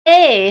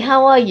Hey,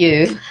 how are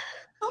you?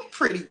 I'm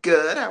pretty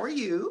good. How are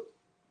you?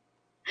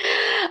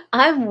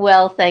 I'm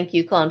well, thank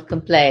you. Can't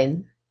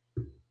complain.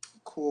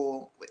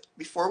 Cool.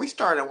 Before we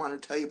start, I want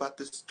to tell you about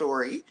this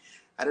story.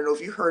 I don't know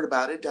if you heard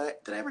about it. Did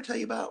I ever tell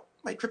you about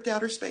my trip to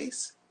outer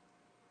space?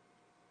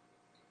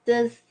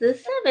 Does this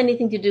have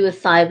anything to do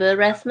with cyber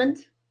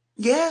harassment?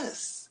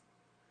 Yes.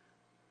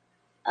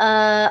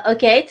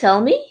 Okay, tell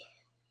me.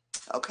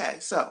 Okay,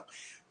 so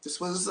this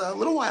was a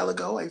little while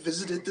ago. I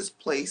visited this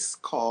place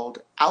called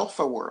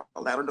Alpha World.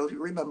 I don't know if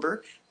you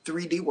remember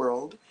 3D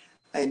World.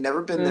 I had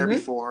never been there Mm-hmm.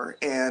 before.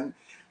 And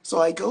so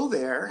I go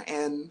there,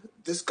 and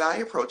this guy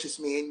approaches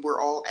me, and we're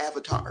all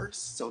avatars.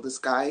 So this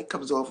guy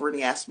comes over and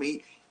he asks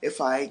me if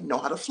I know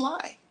how to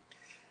fly.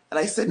 And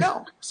I said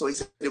no. So he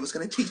said he was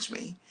going to teach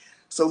me.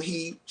 So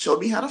he showed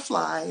me how to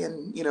fly,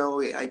 and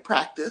I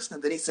practiced.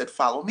 And then he said,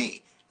 "Follow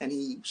me," and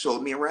he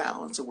showed me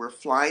around. So we're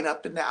flying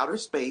up into outer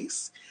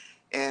space,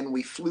 and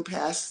we flew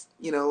past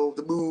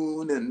the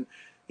moon and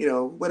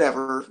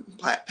whatever,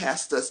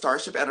 past the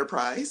Starship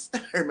Enterprise.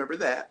 I remember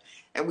that,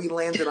 and we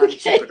landed on Okay.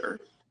 Jupiter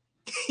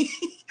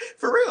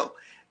for real.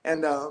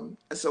 And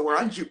so we're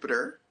on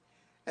Jupiter,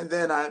 and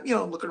then I'm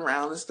looking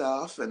around and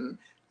stuff, and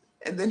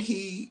then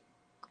he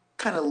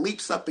kind of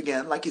leaps up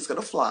again like he's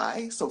gonna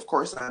fly. So of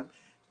course I'm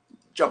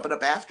jumping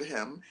up after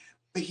him,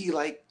 but he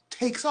like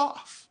takes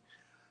off.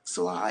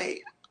 So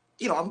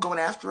I'm going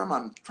after him.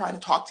 I'm trying to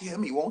talk to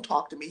him. He won't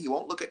talk to me. He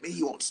won't look at me.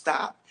 He won't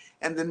stop.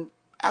 And then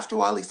after a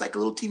while, he's like a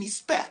little teeny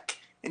speck,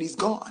 and he's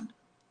gone.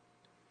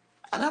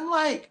 And I'm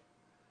like,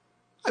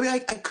 I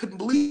couldn't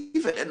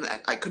believe it, and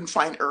I couldn't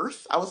find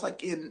Earth. I was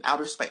like in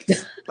outer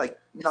space, like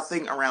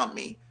nothing around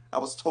me. I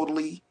was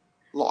totally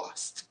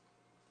lost.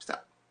 So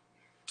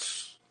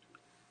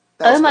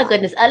that Oh was my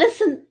goodness, horrible.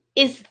 Alison,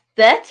 is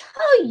that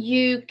how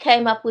you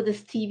came up with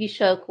this TV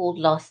show called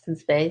Lost in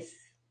Space?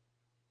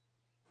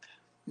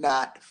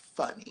 Not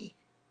funny.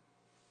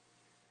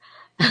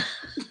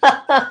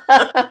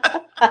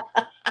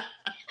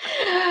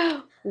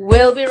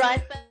 We'll be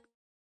right back.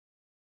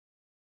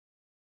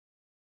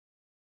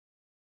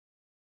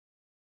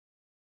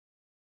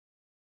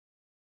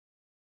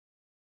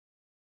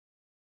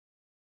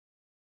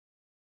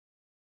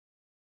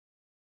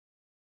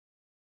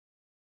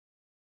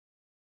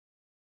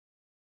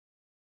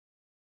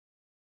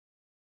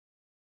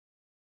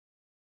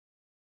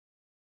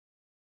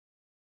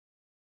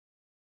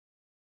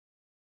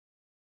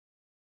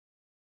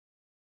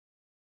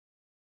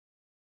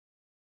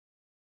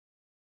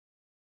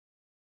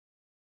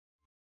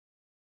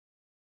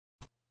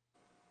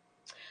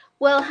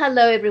 Well,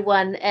 hello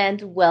everyone,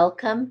 and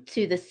welcome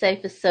to the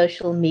Safest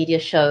Social Media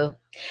Show.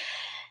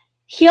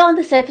 Here on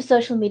the Safer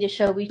Social Media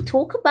Show, we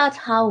talk about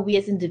how we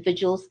as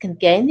individuals can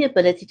gain the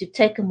ability to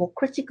take a more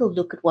critical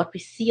look at what we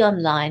see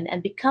online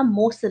and become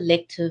more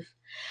selective.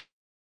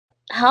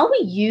 How we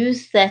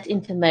use that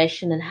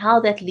information and how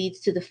that leads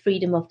to the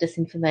freedom of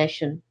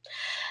disinformation.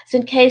 So,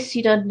 in case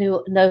you don't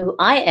know who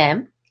I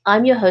am,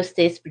 I'm your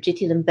hostess,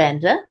 Brigitte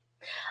Limbanda.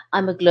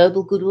 I'm a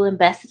global Goodwill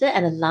ambassador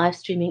and a live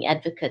streaming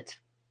advocate.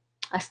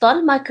 I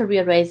started my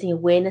career raising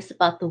awareness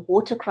about the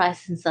water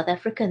crisis in South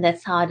Africa, and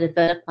that's how I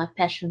developed my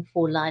passion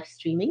for live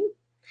streaming.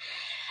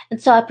 And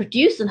so I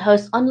produce and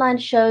host online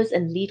shows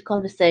and lead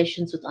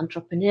conversations with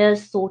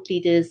entrepreneurs, thought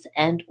leaders,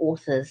 and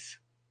authors.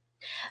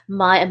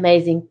 My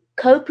amazing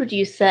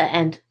co-producer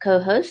and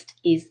co-host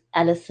is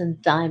Alison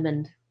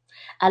Diamond.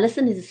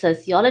 Alison is a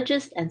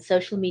sociologist and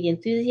social media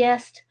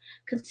enthusiast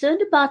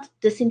concerned about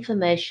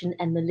disinformation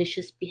and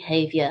malicious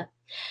behavior.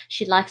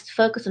 She likes to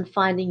focus on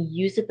finding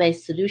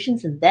user-based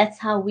solutions, and that's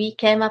how we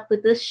came up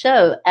with this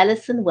show.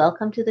 Alison,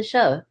 welcome to the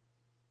show.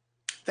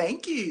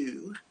 Thank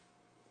you.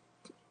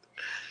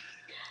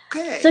 So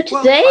Okay.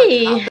 Well, our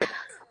today, topic,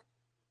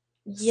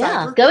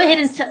 yeah, cyber go ahead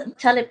and harassment.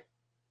 tell it.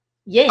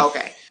 Yes.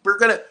 Okay. We're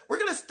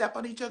gonna step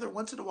on each other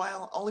once in a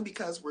while, only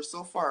because we're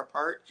so far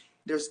apart.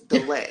 There's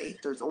delay.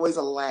 There's always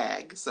a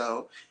lag.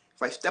 So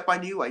if I step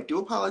on you, I do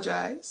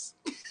apologize.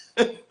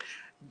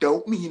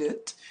 Don't mean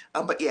it.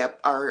 But yeah,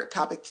 our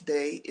topic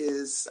today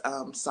is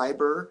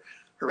cyber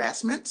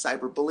harassment,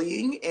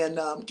 cyberbullying,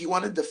 and do you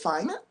want to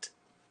define it?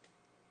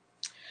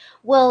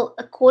 Well,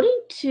 according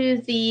to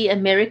the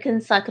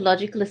American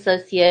Psychological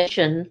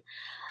Association,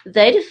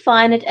 they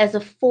define it as a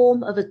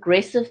form of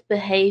aggressive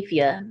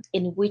behavior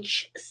in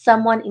which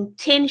someone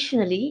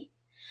intentionally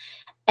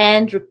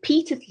and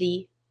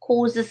repeatedly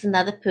causes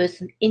another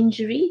person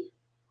injury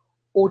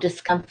or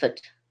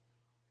discomfort.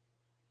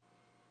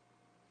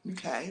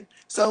 Okay.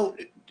 So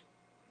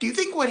do you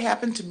think what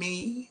happened to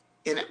me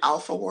in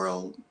Alpha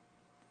World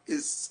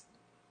is,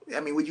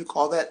 I mean, would you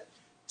call that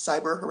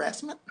cyber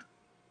harassment?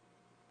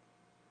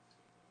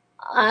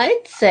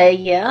 I'd say,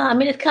 yeah. I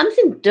mean, it comes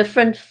in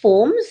different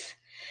forms.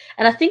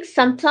 And I think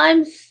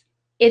sometimes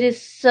it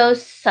is so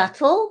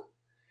subtle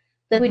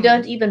that we Mm-hmm.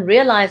 don't even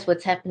realize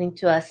what's happening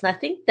to us. And I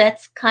think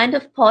that's kind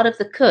of part of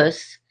the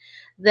curse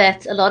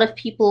that a lot of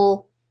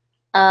people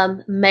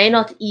may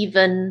not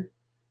even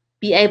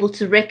be able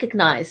to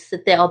recognize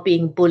that they are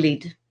being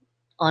bullied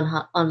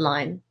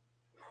online.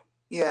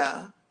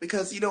 Yeah,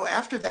 because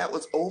after that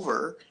was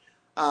over,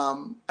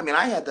 I mean,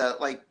 I had to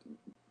like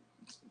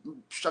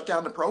shut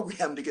down the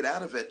program to get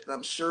out of it. And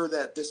I'm sure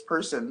that this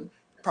person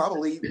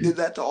probably did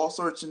that to all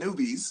sorts of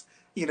newbies,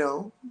 you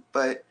know.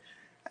 But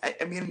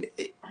I mean,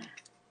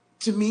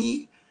 to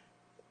me,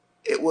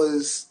 it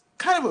was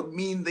kind of a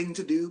mean thing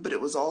to do, but it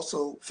was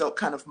also felt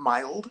kind of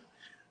mild,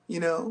 you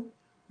know.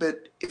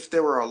 But if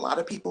there were a lot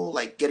of people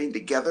like getting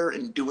together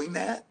and doing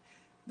that,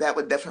 that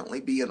would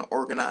definitely be an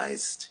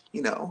organized,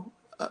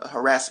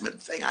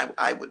 harassment thing.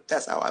 I would,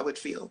 that's how I would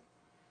feel.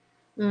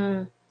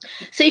 Mm.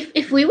 So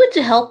if we were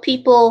to help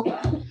people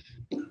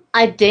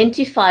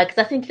identify,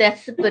 because I think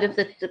that's a bit of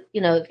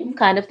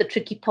kind of the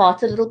tricky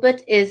part a little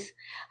bit, is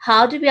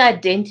how do we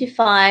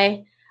identify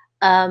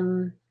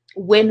um,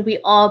 when we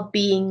are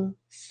being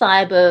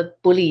cyber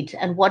bullied,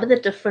 and what are the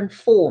different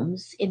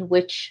forms in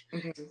which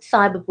Hmm.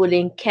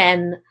 cyberbullying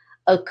can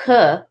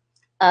occur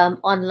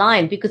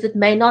online, because it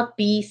may not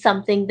be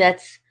something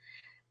that's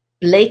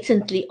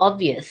blatantly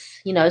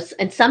obvious,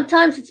 and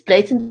sometimes it's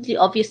blatantly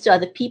obvious to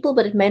other people,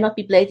 but it may not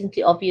be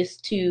blatantly obvious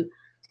to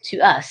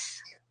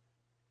us.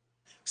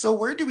 So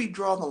where do we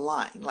draw the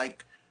line?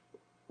 Like,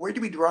 where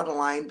do we draw the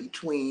line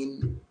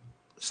between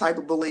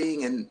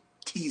cyberbullying and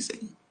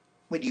teasing?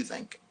 What do you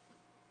think?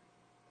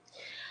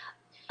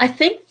 I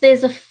think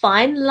there's a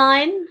fine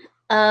line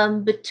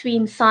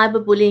between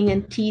cyberbullying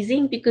and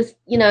teasing, because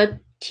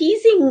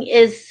teasing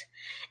is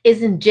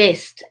in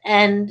jest,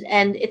 and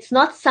it's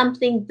not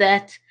something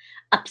that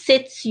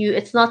upsets you.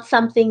 It's not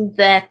something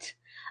that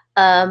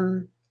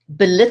um,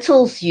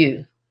 belittles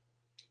you,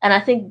 and I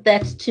think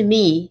that, to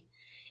me,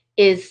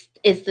 is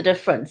the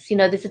difference.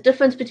 There's a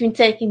difference between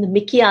taking the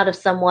Mickey out of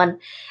someone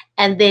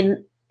and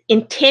then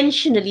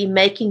intentionally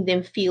making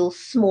them feel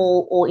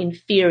small or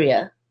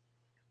inferior.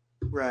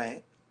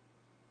 Right.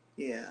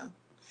 Yeah.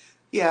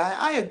 Yeah,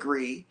 I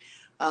agree.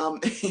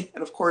 And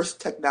of course,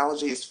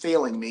 technology is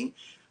failing me.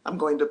 I'm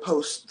going to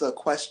post the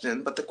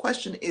question, but the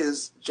question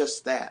is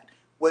just that.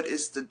 What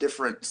is the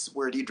difference?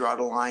 Where do you draw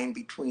the line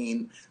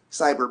between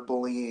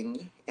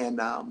cyberbullying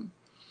and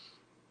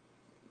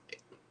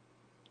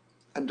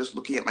I'm just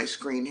looking at my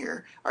screen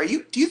here.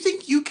 Do you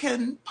think you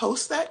can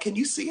post that? Can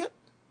you see it?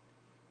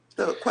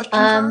 The question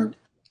Um,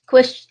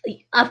 card?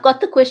 I've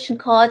got the question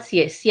cards.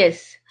 Yes,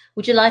 yes.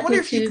 Would you I like wonder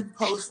me if you to? could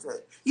post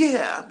it.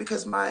 Yeah,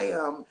 because my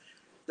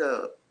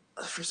the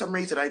for some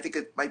reason I think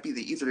it might be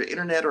the either the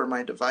internet or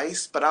my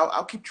device, but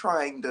I'll keep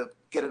trying to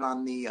get it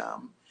on the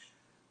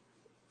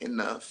in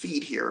the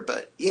feed here.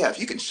 But yeah, if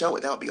you can show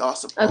it, that would be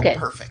awesome. Oh, Okay.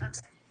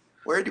 perfect.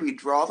 Where do we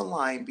draw the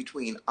line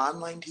between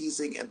online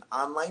teasing and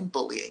online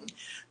bullying?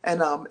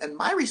 And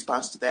my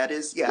response to that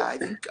is, yeah, I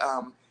think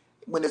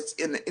when it's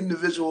an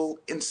individual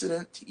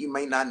incident, you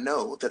may not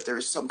know that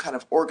there's some kind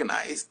of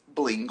organized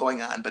bullying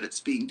going on, but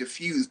it's being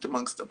diffused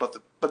amongst a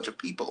bunch of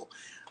people.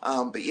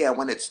 But yeah,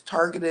 when it's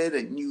targeted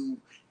and you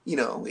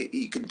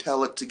can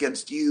tell it's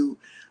against you,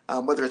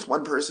 whether it's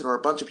one person or a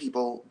bunch of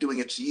people doing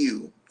it to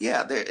you,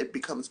 yeah, there it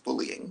becomes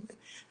bullying.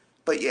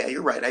 But yeah,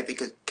 you're right. I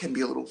think it can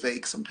be a little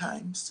vague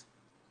sometimes.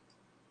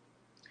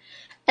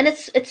 And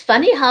it's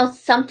funny how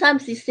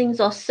sometimes these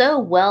things are so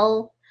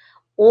well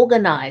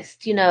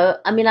organized.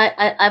 I mean,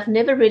 I've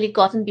never really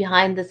gotten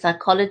behind the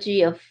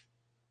psychology of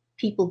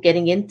people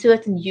getting into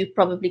it, and you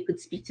probably could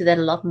speak to that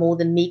a lot more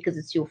than me because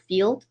it's your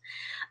field.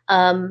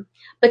 Um,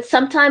 but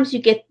sometimes you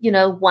get,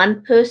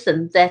 one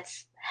person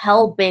that's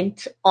hell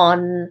bent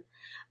on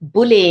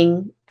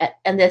bullying,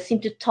 and they seem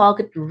to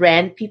target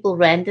people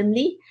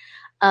randomly.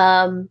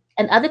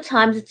 And other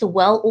times it's a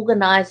well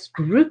organized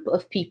group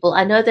of people.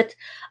 I know that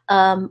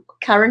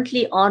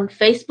currently on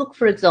Facebook,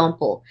 for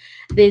example,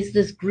 there's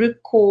this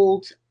group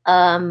called,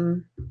 I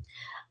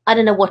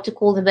don't know what to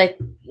call them.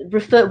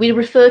 We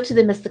refer to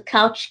them as the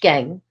Couch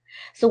Gang.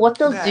 So what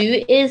they'll Okay.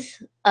 do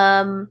is,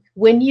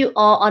 when you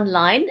are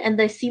online, and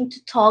they seem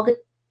to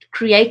target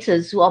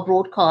creators who are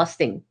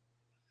broadcasting.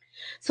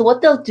 So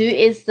what they'll do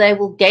is they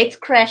will gate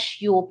crash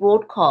your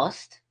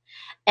broadcast,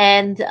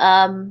 and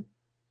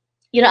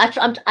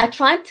I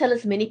try and tell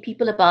as many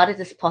people about it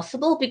as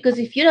possible, because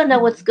if you don't know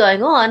what's Mhm.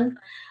 going on,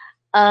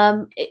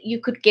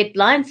 you could get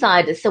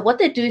blindsided. So what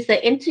they do is they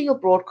enter your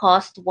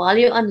broadcast while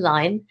you're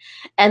online,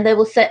 and they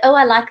will say, "Oh,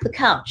 I like the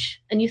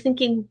couch," and you're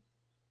thinking,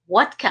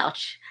 "What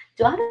couch?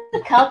 Do I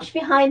have a couch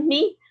behind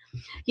me?"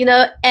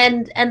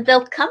 And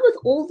they'll come with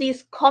all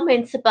these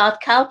comments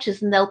about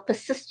couches, and they'll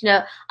persist.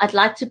 "I'd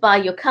like to buy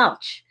your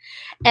couch,"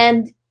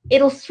 and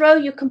it'll throw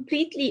you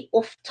completely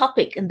off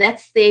topic, and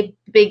that's their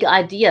big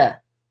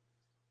idea,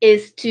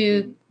 is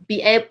to Mhm.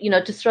 be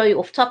able, to throw you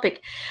off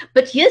topic.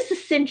 But here's the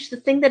cinch,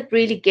 the thing that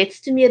really gets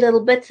to me a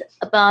little bit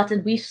about,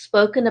 and we've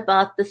spoken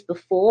about this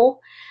before,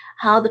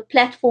 how the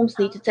platforms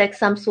need to take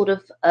some sort of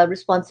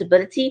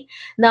responsibility.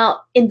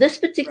 Now, in this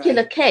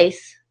particular Right.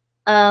 case,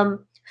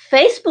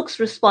 Facebook's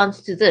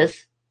response to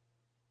this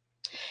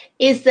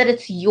is that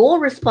it's your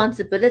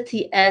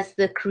responsibility as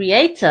the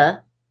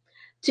creator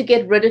to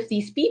get rid of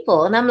these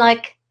people. And I'm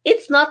like,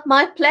 it's not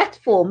my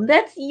platform.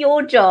 That's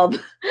your job.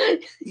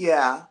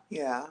 Yeah,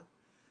 yeah.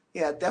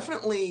 Yeah,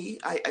 definitely.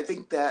 I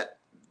think that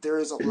there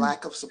is a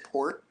lack of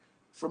support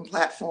from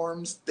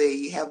platforms,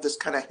 they have this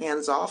kind of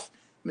hands-off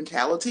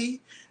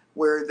mentality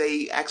where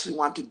they actually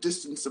want to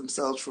distance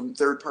themselves from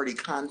third-party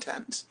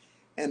content,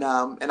 and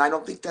I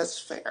don't think that's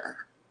fair.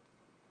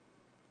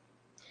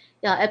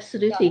 Yeah,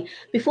 absolutely.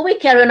 Before we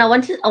carry on, I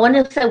want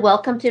to say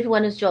welcome to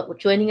everyone who's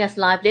joining us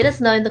live. Let us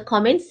know in the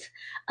comments.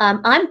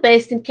 I'm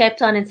based in Cape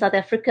Town in South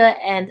Africa,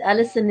 and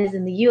Alison is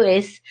in the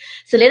US.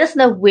 So let us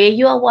know where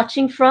you are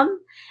watching from,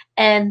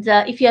 and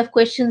if you have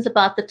questions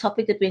about the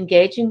topic that we're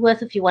engaging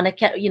with, if you want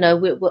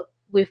to,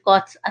 we've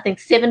got, I think,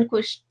 seven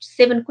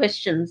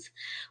questions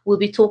we'll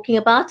be talking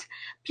about.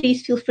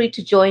 Please feel free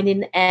to join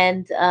in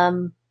and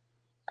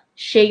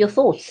share your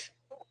thoughts.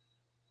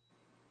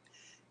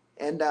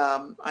 And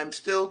I'm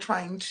still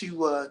trying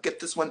to get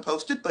this one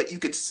posted, but you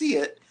could see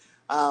it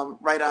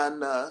right on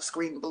the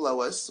screen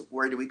below us.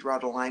 Where do we draw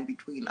the line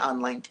between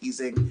online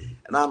teasing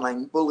and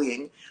online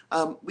bullying?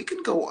 We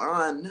can go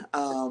on.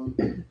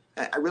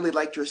 I really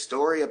liked your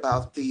story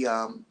about the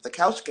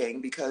Couch Gang,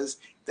 because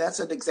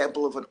that's an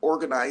example of an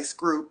organized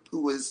group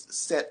who was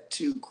set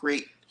to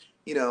create,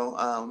 you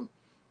know,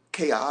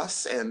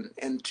 chaos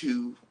and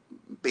to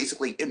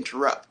basically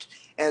interrupt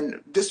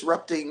and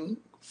disrupting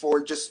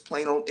for just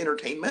plain old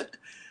entertainment.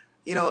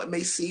 It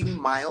may seem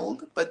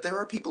mild, but there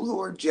are people who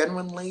are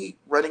genuinely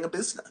running a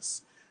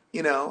business,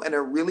 and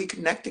are really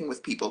connecting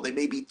with people. They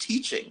may be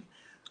teaching,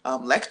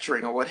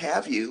 lecturing, or what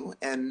have you,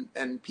 and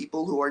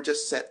people who are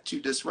just set to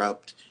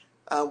disrupt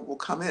will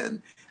come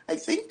in. I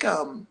think.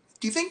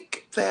 Do you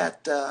think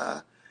that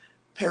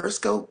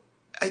Periscope?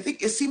 I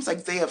think it seems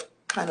like they have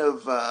kind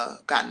of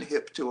gotten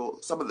hip to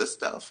some of this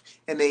stuff,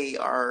 and they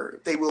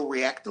will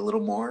react a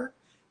little more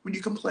when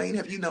you complain.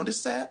 Have you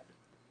noticed that?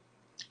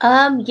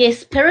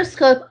 Yes,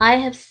 Periscope, I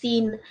have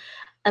seen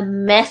a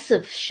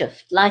massive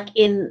shift, like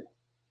in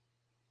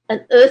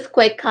an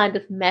earthquake kind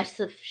of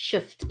massive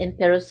shift in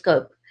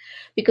Periscope,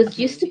 because it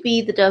used Hmm. to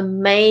be the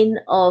domain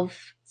of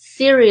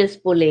serious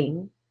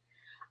bullying,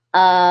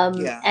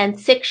 Yeah, and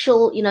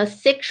sexual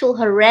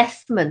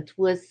harassment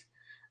was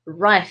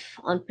rife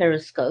on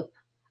Periscope.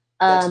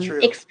 that's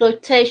true.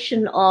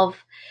 Exploitation of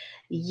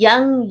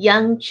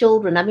young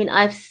children. I mean,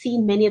 I've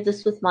seen many of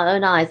this with my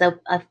own eyes.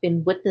 I've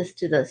been witness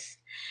to this.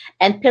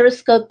 And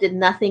Periscope did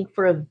nothing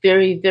for a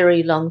very,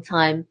 very long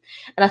time.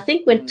 And I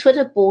think when Mhm.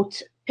 Twitter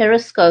bought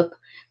Periscope,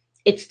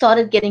 it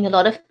started getting a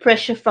lot of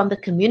pressure from the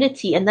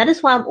community. And that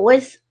is why I'm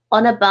always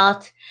on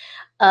about,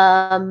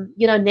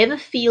 never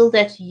feel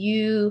that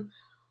you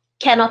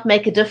cannot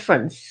make a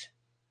difference.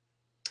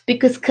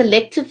 Because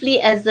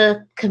collectively, as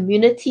a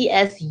community,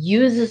 as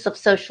users of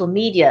social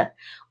media,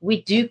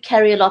 we do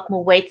carry a lot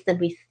more weight than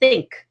we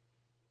think.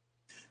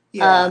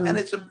 Yeah, and Um,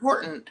 it's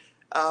important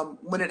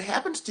when it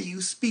happens to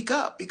you, speak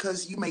up,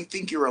 because you may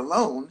think you're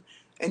alone,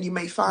 and you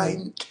may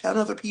find 10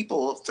 other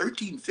people,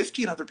 13,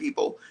 15 other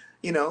people,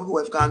 who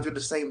have gone through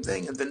the same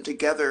thing, and then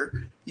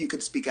together you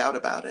can speak out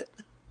about it.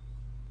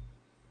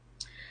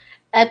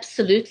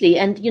 Absolutely.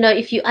 And,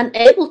 if you're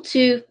unable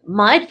to,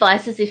 my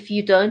advice is if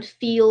you don't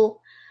feel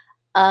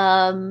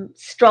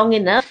strong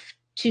enough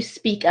to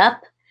speak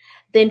up,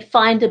 then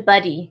find a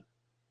buddy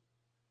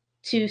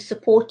to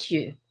support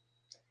you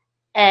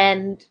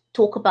and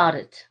talk about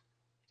it.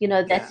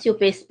 Yeah. That's your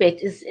best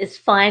bet is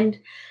find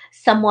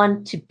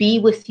someone to be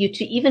with you,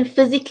 to even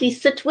physically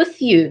sit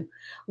with you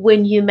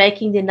when you're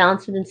making the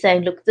announcement and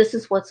saying, look, this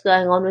is what's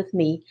going on with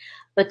me.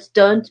 But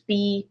don't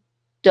be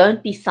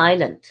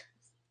silent.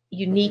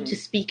 You need to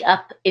Hmm. speak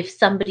up if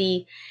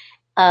somebody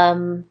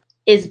um,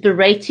 is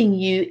berating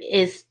you,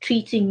 is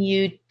treating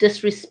you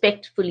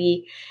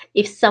disrespectfully,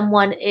 if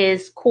someone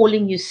is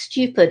calling you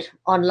stupid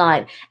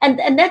online, and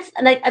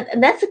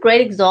that's a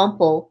great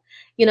example.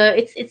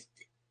 It's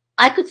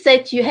I could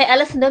say to you, hey,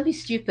 Alison, don't be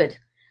stupid,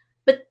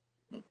 but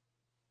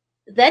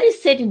that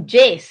is said in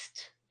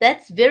jest.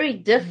 That's very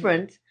Hmm.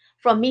 different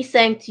from me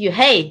saying to you,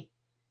 hey,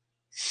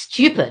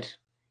 stupid.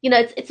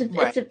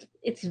 Right.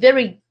 It's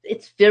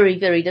very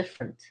very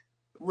different.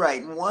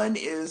 Right. One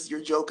is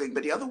you're joking,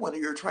 but the other one,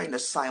 you're trying to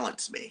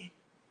silence me.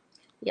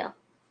 Yeah,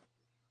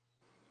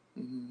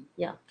 Hmm.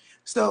 yeah.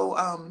 So,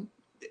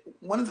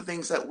 one of the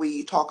things that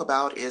we talk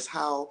about is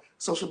how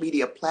social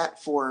media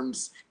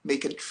platforms may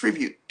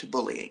contribute to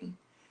bullying.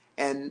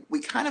 And we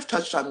kind of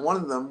touched on one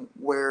of them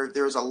where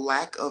there's a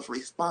lack of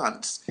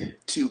response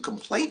to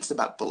complaints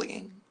about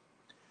bullying.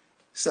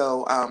 So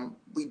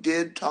we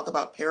did talk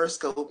about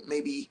Periscope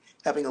maybe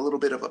having a little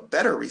bit of a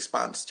better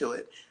response to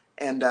it.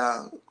 And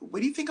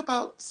what do you think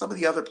about some of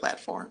the other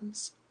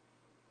platforms?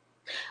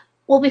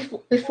 Well,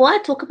 before I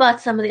talk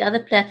about some of the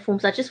other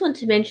platforms, I just want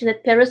to mention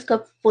that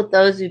Periscope, for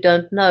those who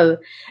don't know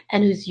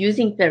and who's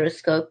using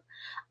Periscope,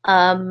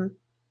 um,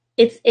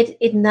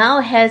 it now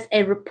has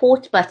a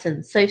report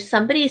button. So if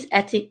somebody is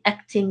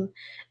acting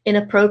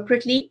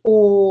inappropriately,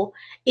 or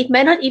it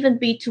may not even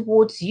be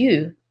towards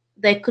you,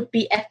 they could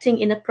be acting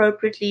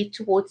inappropriately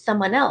towards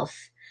someone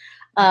else.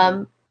 Hmm.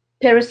 Um,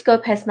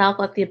 Periscope has now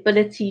got the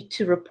ability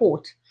to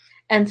report,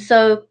 and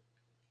so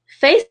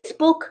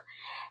Facebook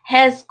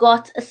has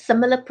got a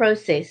similar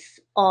process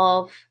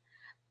of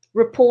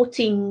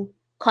reporting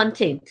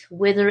content,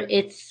 whether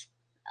it's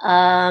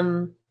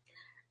um,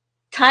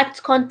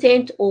 typed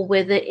content or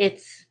whether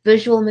it's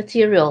visual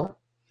material.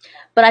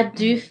 But I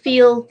do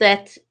feel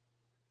that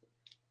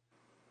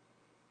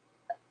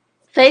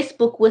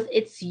Facebook, with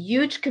its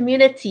huge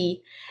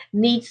community,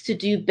 needs to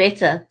do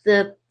better.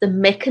 The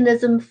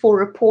mechanism for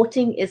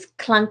reporting is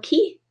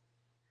clunky.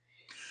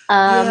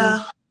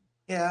 Yeah,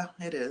 yeah,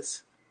 it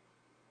is.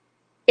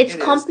 It's It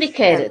is. And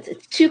complicated.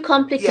 It's too yeah,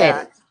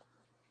 complicated.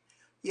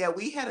 yeah,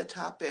 we had a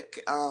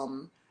topic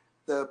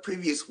the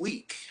previous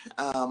week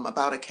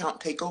about account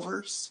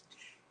takeovers.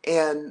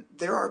 And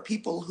there are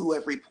people who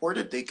have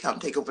reported the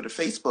account takeover to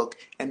Facebook,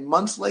 and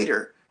months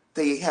later,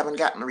 they haven't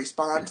gotten a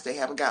response, they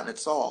haven't gotten it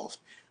solved.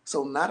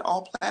 So not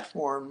all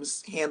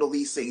platforms handle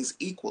these things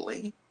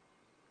equally.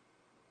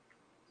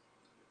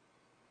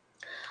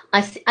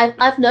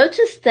 I've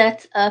noticed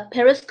that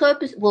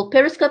Periscope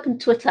Periscope and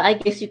Twitter, I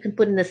guess you can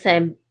put in the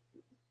same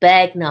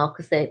bag now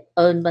because they're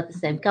owned by the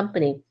same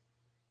company.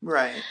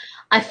 Right.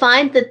 I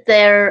find that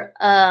they're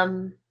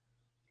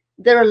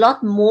a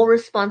lot more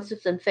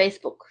responsive than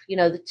Facebook. You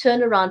know, the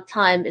turnaround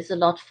time is a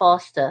lot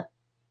faster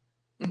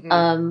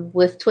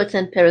with Twitter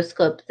and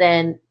Periscope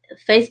than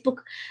Facebook.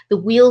 The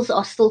wheels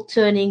are still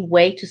turning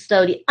way too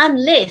slowly,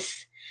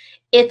 unless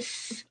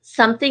it's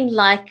something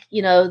like,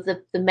 you know,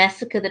 the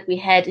massacre that we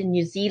had in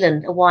New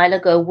Zealand a while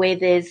ago, where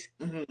there's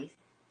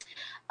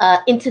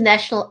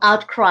international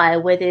outcry,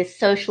 where there's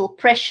social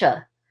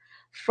pressure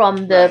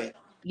from Right.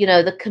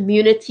 the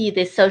community.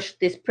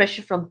 There's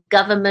pressure from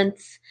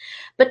governments,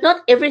 but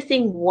not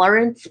everything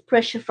warrants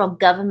pressure from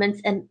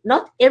governments, and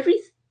not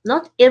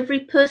every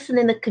person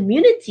in the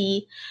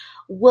community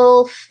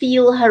will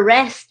feel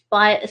harassed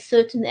by a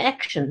certain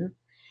action.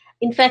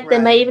 In fact, they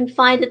may Right. even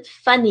find it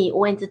funny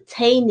or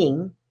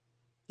entertaining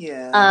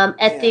Yeah.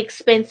 at the Yeah.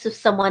 expense of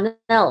someone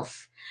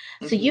else.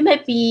 So you hmm may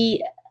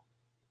be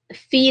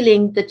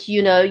feeling that,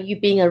 you know, you're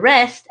being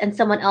harassed, and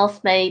someone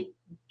else may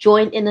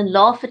join in and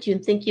laugh at you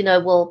and think, you know,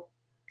 well,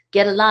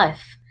 get a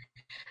life.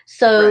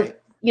 So, Right.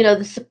 you know,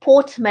 the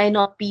support may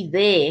not be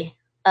there.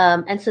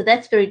 And so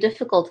that's very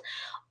difficult.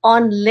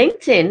 On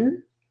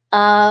LinkedIn,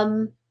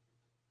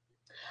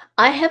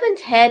 I haven't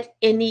had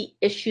any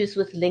issues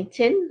with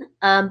LinkedIn,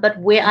 but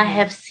where I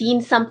have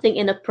seen something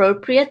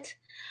inappropriate,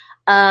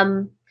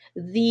 um,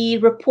 the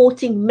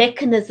reporting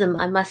mechanism,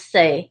 I must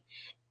say,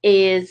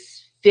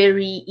 is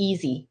very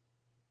easy.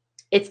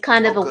 It's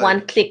kind Oh, of a good.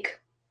 one click.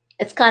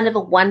 It's kind of a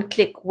one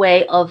click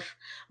way of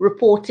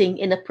reporting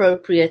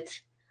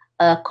inappropriate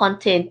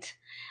content.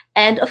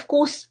 And of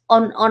course,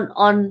 on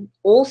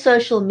all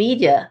social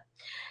media,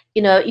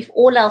 you know, if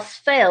all else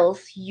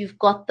fails, you've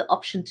got the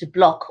option to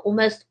block.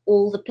 Almost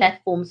all the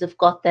platforms have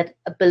got that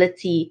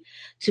ability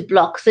to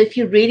block. So if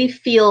you really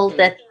feel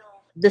that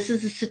this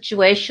is a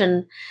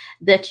situation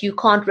that you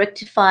can't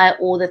rectify,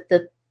 or that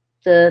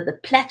the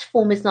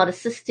platform is not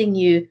assisting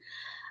you,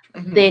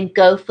 hmm then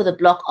go for the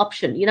block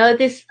option. You know,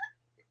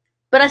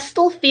 but I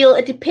still feel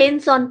it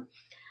depends on,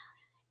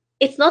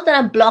 it's not that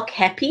I'm block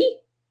happy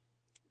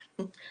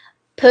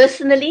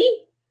personally.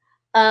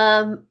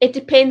 It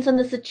depends on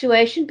the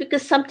situation,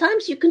 because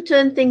sometimes you can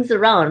turn things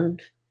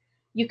around.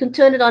 You can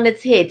turn it on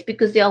its head,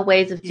 because there are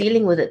ways of Yeah.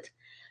 dealing with it.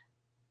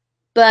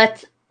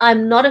 But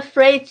I'm not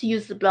afraid to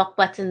use the block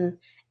button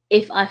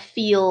if I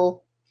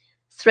feel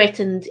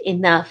threatened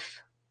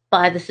enough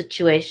by the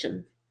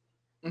situation.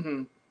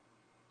 hmm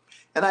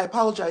And I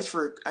apologize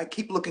I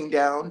keep looking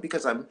down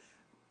because I'm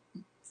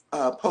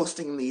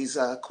posting these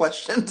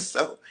questions.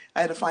 So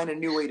I had to find a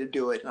new way to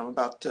do it, and I'm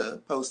about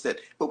to post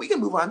it. But we can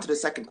move on to the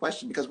second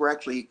question because we're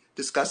actually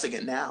discussing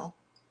it now.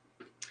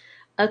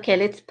 Okay,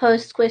 let's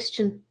post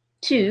question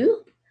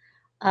 2,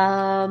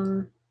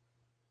 um,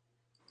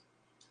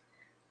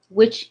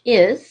 which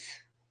is,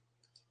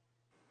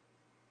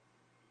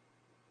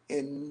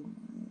 In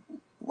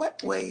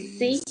what see,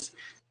 ways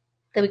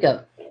there we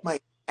go.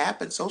 might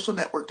app and social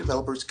network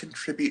developers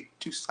contribute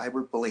to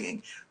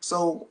cyberbullying?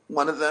 So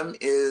one of them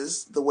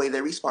is the way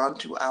they respond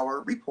to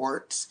our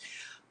reports.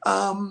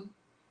 Um,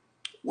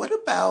 what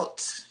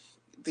about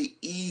the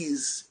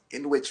ease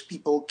in which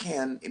people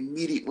can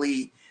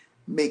immediately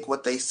make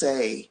what they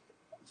say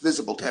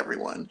visible to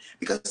everyone?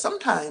 Because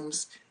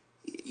sometimes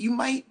you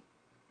might,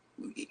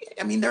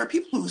 I mean, there are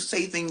people who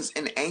say things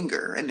in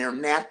anger and they're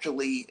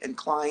naturally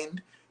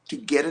inclined to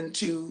get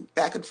into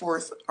back and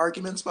forth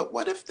arguments. But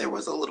what if there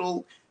was a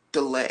little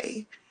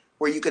delay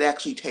where you could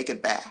actually take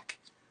it back?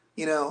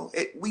 You know,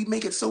 we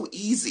make it so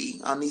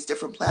easy on these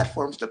different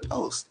platforms to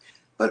post,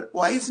 but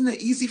why isn't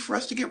it easy for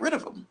us to get rid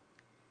of them?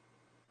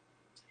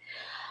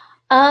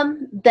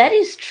 That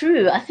is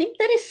true. I think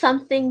that is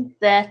something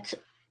that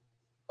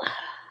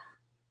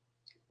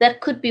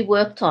could be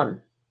worked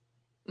on.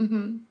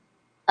 Mm-hmm.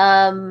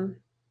 Um,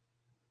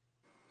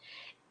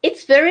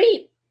 it's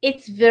very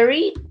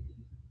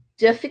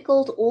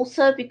difficult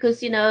also,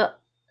 because, you know,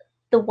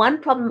 the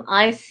one problem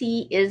I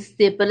see is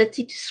the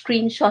ability to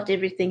screenshot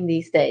everything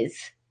these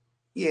days.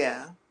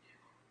 Yeah,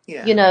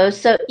 You yeah, know,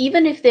 so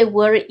even if there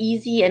were an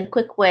easy and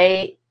quick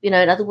way, you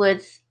know, in other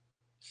words,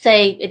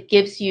 say it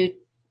gives you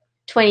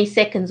 20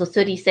 seconds or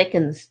 30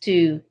 seconds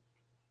to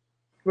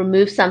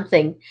remove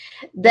something,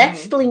 that's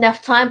Hmm. still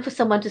enough time for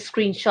someone to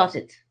screenshot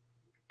it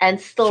and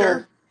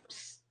Sure.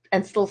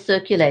 still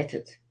circulate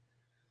it.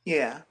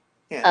 Yeah.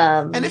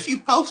 Yeah. And Um, if you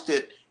post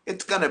it,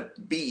 it's gonna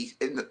be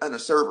in a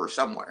server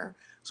somewhere.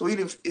 So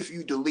even if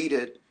you delete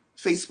it,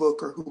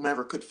 Facebook or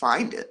whomever could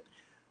find it.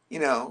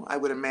 I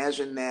would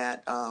imagine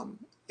that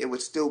it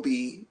would still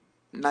be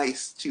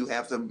nice to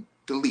have them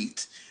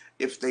delete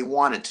if they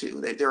wanted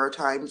to. There are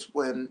times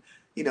when,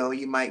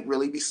 you might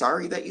really be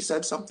sorry that you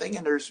said something,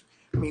 and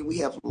I mean, we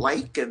have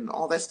like and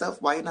all that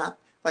stuff. Why not,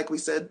 like we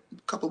said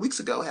a couple of weeks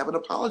ago, have an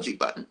apology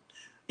button,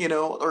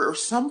 or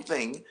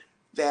something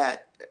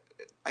that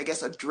I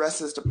guess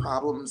addresses the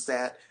problems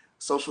that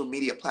social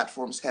media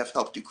platforms have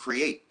helped to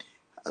create.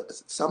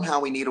 Somehow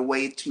we need a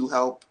way to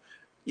help,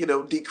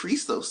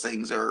 decrease those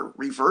things or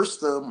reverse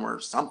them or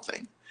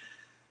something.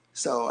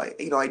 So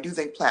I do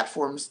think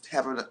platforms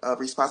have a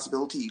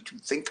responsibility to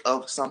think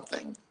of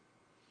something.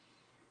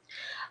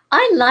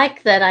 I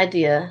like that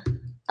idea.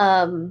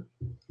 Um,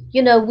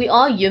 we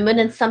are human,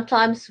 and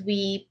sometimes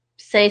we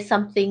say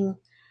something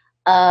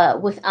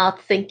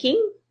without thinking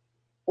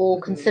or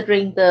Hmm.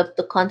 considering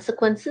the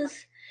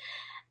consequences.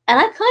 And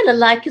I kind of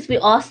like, because we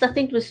asked, I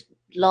think it was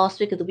last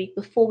week or the week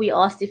before, we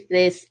asked if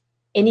there's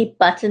any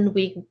button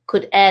we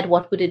could add,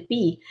 what would it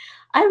be?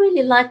 I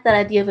really like that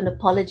idea of an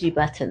apology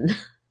button.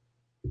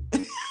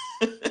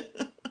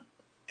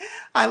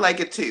 I like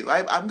it too.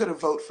 I'm going to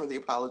vote for the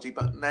apology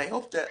button. I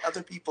hope that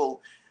other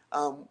people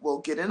will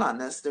get in on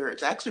this.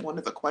 It's actually one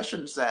of the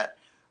questions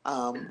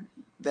um,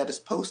 that is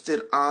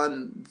posted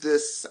on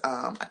this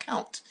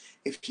account.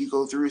 If you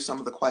go through some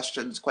of the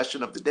questions,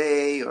 question of the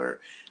day, or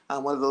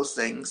one of those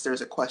things,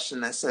 there's a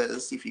question that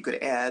says if you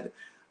could add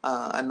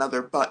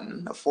another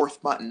button, a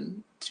fourth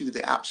button to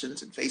the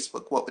options in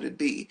Facebook, what would it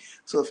be?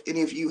 So if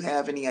any of you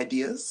have any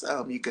ideas,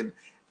 you can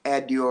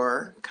add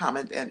your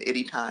comment at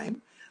any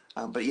time.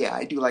 But yeah,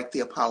 I do like the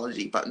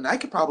apology button. I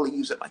could probably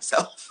use it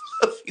myself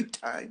a few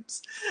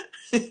times.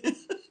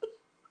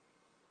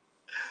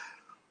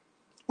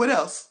 What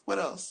else? What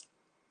else?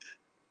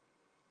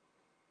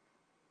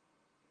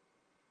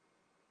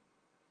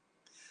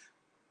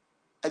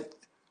 I,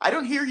 I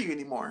don't hear you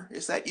anymore.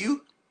 Is that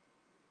you?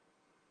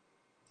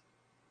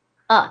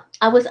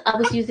 I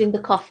was using the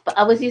cough, but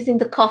I was using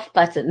the cough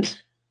button.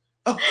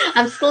 Oh,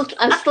 I'm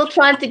still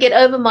trying to get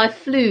over my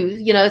flu,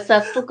 so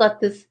I've still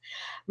got this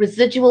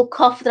residual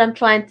cough that I'm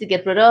trying to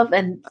get rid of,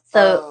 and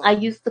so I oh,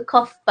 use the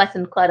cough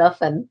button quite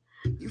often.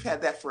 you've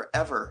had that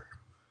forever.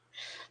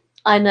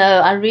 I know,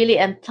 I really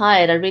am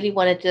tired. I really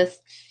want to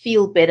just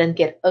feel better and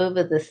get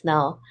over this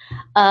now.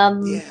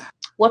 Um, Yeah.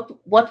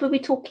 what were we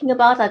talking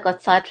about? I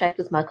got sidetracked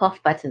with my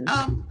cough button.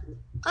 Um,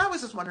 I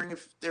was just wondering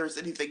if there's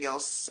anything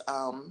else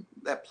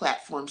that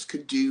platforms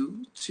could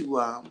do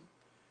to,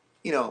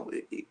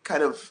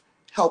 kind of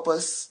help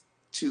us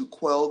to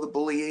quell the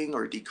bullying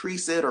or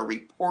decrease it or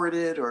report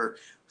it or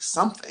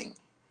something.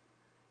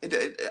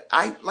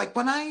 I like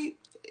when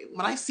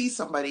I see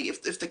somebody,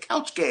 if the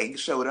couch gang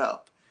showed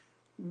up,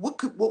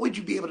 what would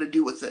you be able to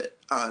do with it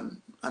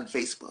on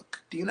Facebook?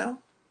 Do you know?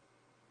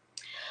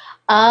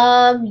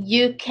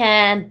 You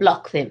can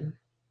block them.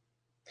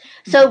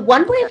 So Okay.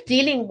 one way of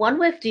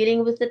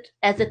dealing with it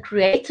as a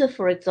creator,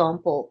 for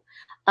example,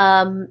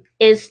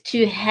 is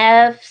to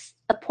have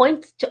a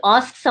point to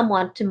ask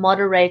someone to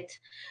moderate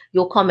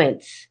your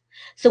comments.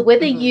 So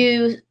whether Hmm.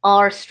 you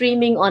are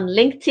streaming on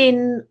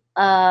LinkedIn,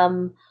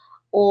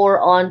 or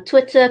on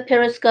Twitter,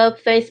 Periscope,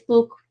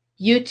 Facebook,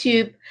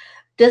 YouTube,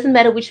 doesn't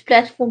matter which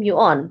platform you're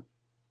on.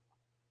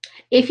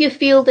 If you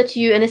feel that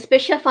and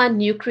especially I find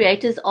new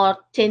creators are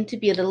tend to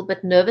be a little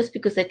bit nervous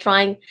because they're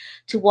trying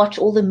to watch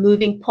all the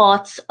moving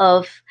parts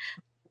of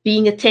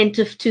being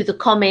attentive to the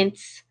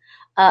comments,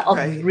 of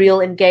Right.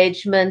 real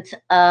engagement,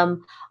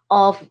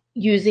 of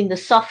using the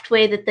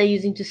software that they're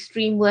using to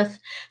stream with.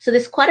 So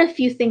there's quite a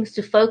few things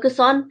to focus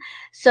on.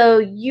 So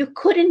you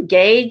could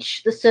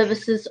engage the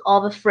services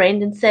of a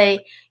friend and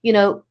say,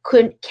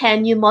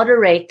 can you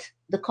moderate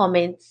the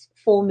comments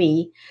for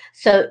me?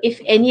 So if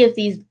any of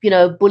these,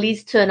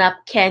 bullies turn up,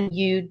 can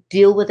you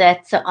deal with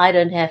that so I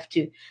don't have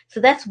to? So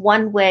that's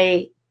one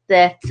way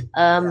that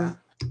Yeah.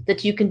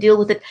 that you can deal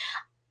with it.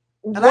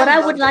 And I What I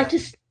would love like that.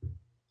 to, I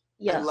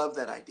yeah, love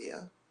that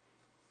idea.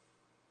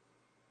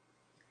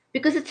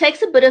 because it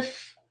takes a bit of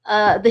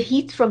the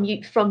heat from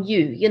you,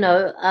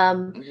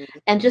 Hmm.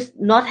 and just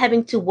not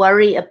having to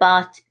worry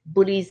about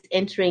bullies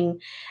entering.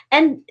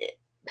 And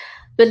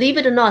believe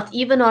it or not,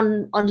 even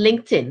on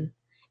LinkedIn,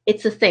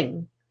 it's a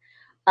thing.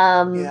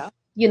 Um, Yeah.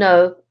 you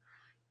know,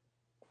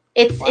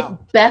 Wow.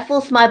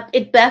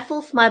 it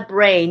baffles my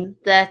brain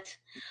that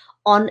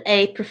on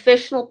a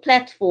professional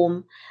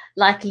platform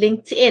like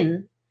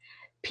LinkedIn,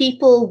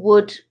 people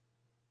would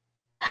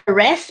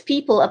harass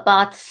people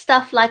about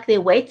stuff like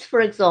their weights,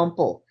 for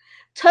example.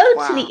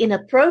 Totally Wow.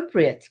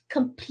 inappropriate,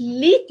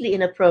 completely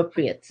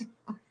inappropriate.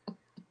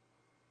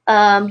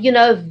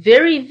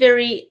 Very,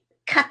 very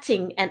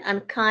cutting and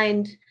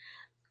unkind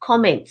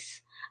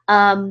comments.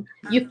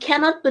 You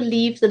cannot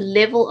believe the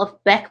level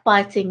of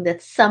backbiting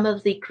that some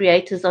of the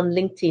creators on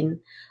LinkedIn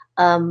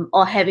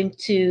are having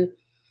to.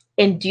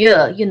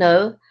 endure, you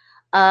know.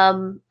 I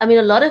mean,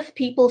 a lot of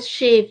people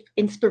share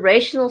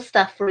inspirational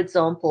stuff, for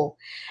example,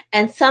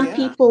 and some Yeah,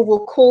 people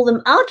will call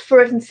them out for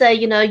it and say,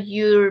 you know,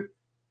 you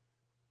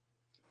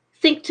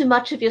think too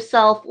much of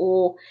yourself,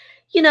 or,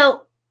 you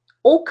know,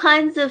 all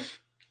kinds of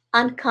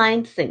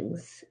unkind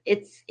things.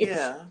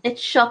 yeah,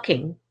 It's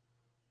shocking.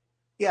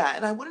 yeah.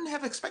 And I wouldn't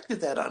have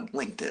expected that on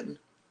LinkedIn.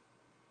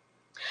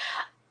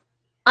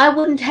 I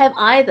wouldn't have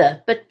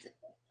either, but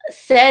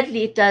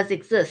sadly it does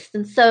exist.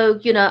 And so,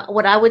 you know,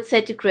 what I would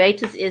say to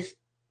creators is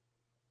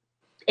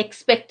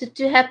expect it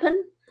to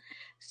happen,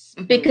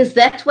 Hmm. because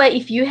that way,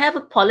 if you have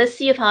a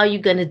policy of how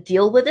you're going to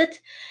deal with it,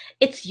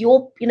 it's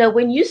your, you know,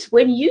 when you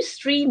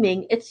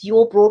streaming, it's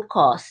your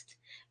broadcast.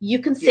 You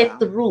can set Yeah.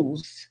 the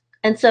rules,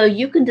 and so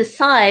you can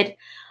decide,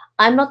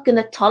 I'm not going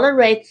to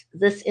tolerate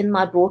this in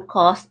my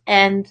broadcast.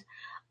 And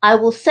I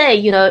will say,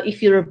 you know,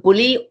 if you're a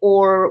bully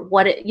or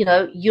what, you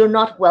know, you're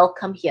not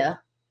welcome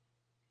here.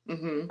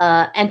 Hmm.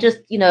 And just,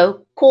 you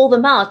know, call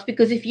them out,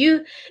 because if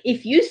you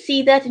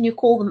see that and you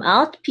call them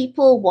out,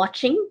 people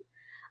watching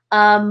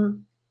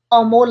um,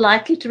 are more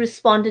likely to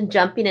respond and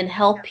jump in and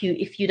help you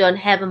if you don't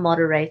have a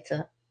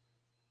moderator.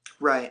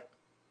 Right.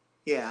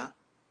 Yeah.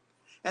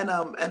 And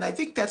I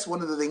think that's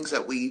one of the things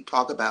that we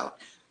talk about,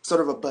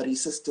 sort of a buddy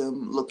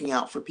system, looking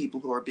out for people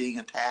who are being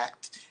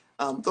attacked.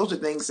 Those are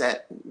things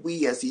that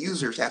we as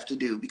users have to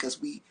do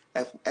because we,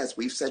 as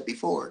we've said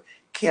before,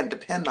 can't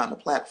depend on the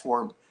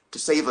platform to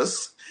save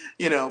us,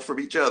 from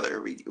each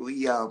other.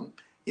 Even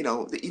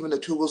the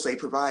tools they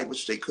provide,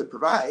 which they could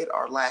provide,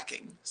 are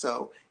lacking.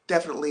 So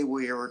definitely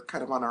we're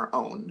kind of on our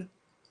own.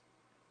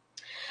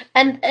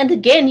 And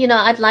again, you know,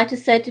 I'd like to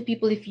say to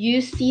people, if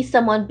you see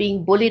someone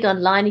being bullied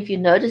online, if you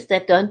notice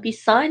that, don't be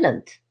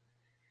silent.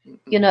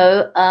 You Mm-mm.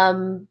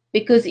 know,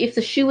 because if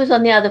the shoe was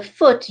on the other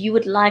foot, you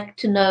would like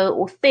to know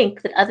or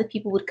think that other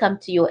people would come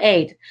to your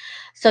aid.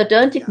 So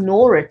don't Yeah.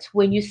 ignore it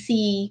when you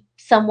see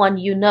someone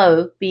you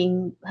know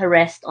being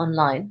harassed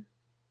online.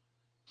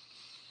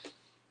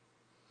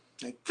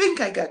 I think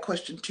I got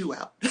question two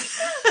out.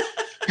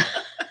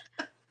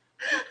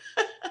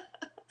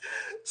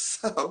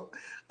 So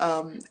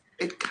um,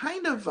 it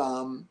kind of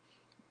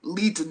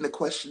leads into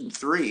question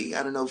three.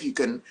 I don't know if you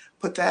can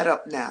put that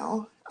up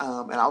now,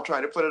 and I'll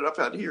try to put it up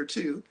out here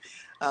too,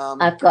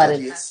 I've for got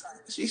Judgy.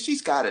 it.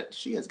 She's got it.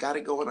 She has got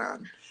it going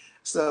on.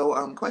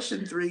 So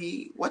question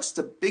three: what's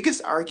the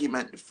biggest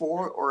argument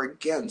for or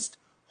against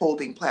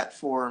holding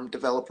platform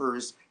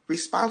developers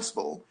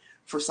responsible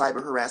for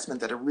cyber harassment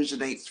that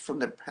originates from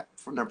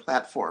their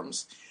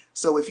platforms?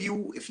 So if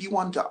you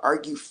wanted to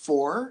argue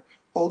for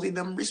holding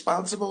them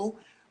responsible,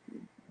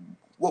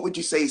 what would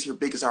you say is your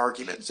biggest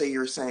argument? Say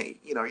you're saying,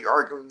 you're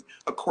arguing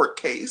a court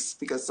case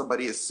because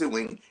somebody is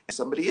suing, and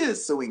somebody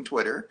is suing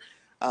Twitter.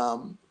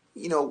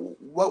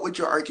 What would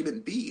your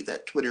argument be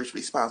that Twitter's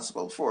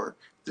responsible for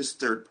this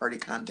third party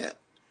content?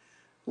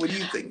 What do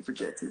you think,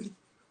 Virginia?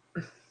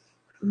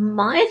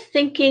 My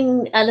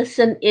thinking,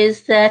 Alison,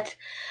 is that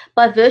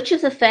by virtue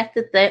of the fact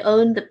that they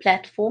own the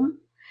platform,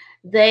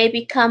 they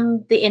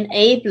become the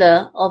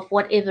enabler of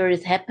whatever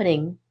is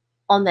happening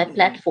on that Hmm.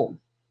 platform.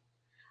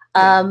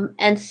 Yeah.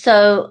 And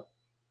so,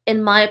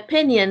 in my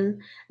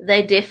opinion,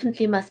 they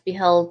definitely must be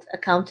held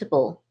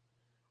accountable.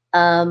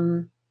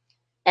 Um,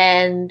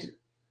 and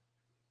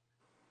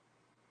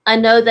I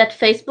know that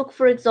Facebook,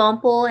 for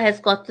example, has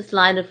got this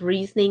line of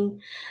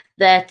reasoning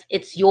that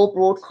it's your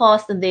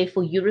broadcast and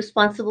therefore you're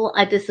responsible.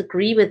 I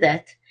disagree with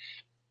that.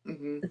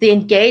 Hmm. The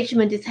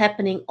engagement is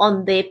happening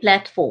on their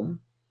platform.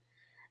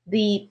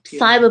 The Yeah.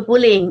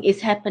 cyberbullying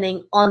is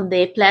happening on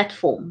their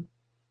platform.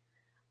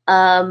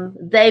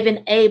 They've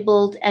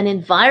enabled an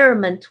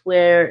environment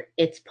where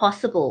it's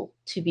possible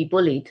to be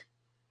bullied.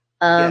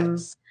 Um,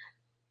 Yes.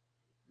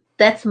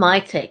 that's my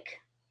take.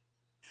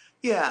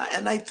 Yeah,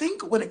 and I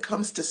think when it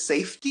comes to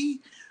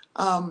safety,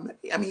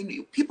 I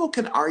mean, people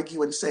can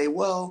argue and say,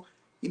 well,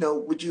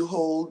 would you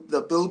hold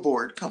the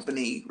billboard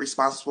company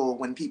responsible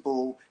when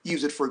people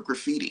use it for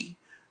graffiti?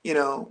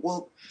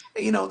 Well,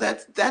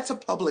 that's a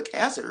public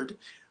hazard,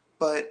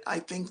 but I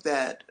think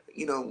that,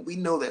 we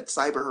know that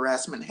cyber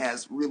harassment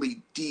has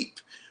really deep,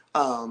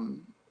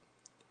 um,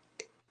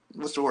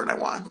 what's the word I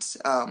want?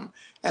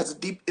 Has a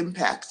deep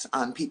impact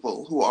on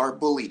people who are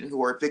bullied and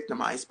who are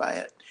victimized by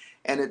it.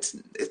 And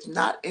it's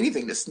not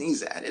anything to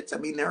sneeze at. I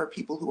mean, there are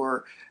people who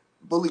are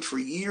bullied for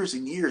years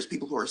and years,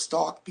 people who are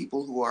stalked,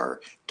 people who are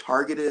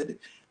targeted.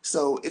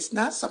 So it's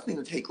not something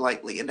to take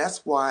lightly. And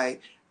that's why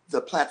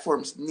the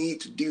platforms need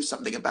to do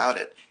something about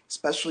it,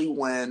 especially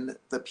when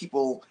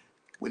people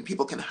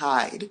can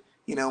hide,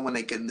 when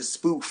they can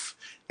spoof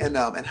and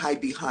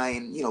hide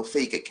behind,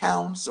 fake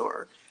accounts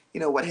or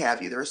what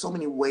have you. There are so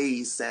many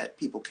ways that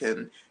people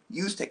can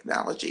use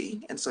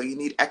technology, and so you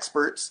need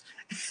experts,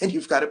 and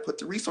you've got to put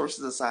the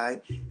resources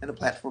aside, and the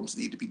platforms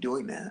need to be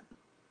doing that.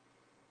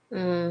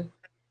 Mm.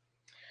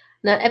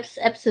 No,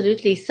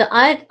 absolutely. So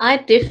I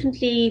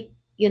definitely,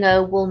 you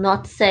know, will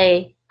not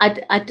say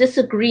I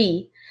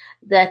disagree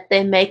that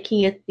they're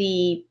making it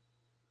the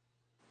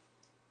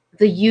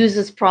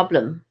user's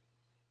problem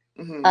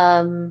Hmm.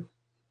 um,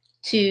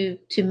 to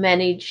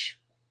manage.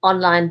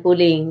 online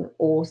bullying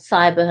or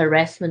cyber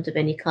harassment of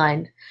any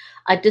kind.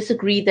 I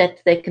disagree that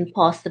they can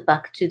pass the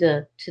buck to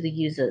the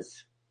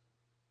users.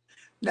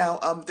 Now,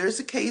 there's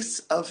a case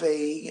of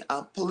a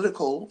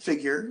political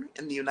figure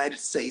in the United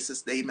States.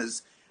 His name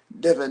is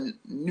Devin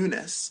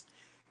Nunes,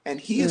 and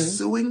he is Mm.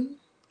 suing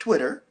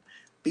Twitter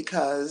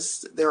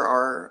because there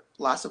are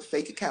lots of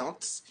fake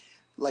accounts.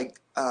 Like,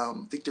 I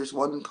think there's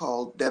one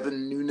called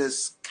Devin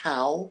Nunes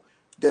Cow,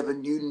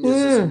 Devin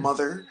Nunes's Mm.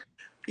 mother.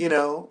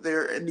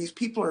 There and these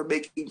people are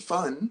making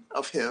fun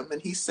of him,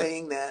 and he's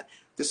saying that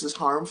this is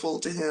harmful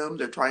to him.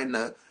 They're trying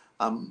to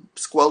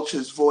squelch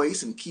his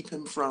voice and keep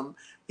him from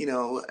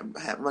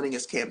running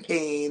his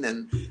campaign,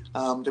 and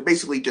they're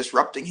basically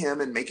disrupting him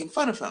and making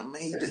fun of him.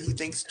 He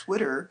thinks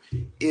Twitter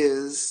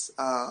is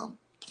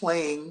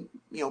playing,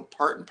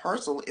 part and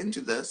parcel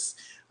into this.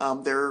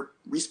 They're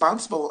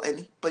responsible,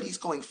 but he's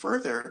going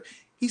further.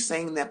 He's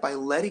saying that by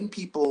letting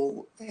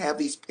people have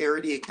these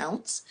parody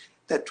accounts,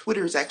 that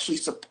Twitter is actually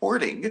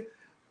supporting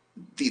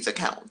these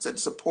accounts and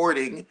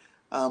supporting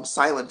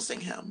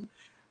silencing him.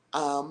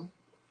 Um,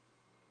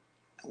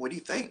 what do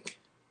you think?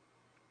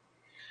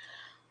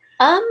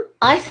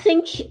 I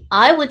think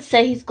I would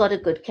say he's got a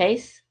good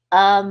case.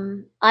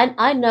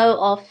 I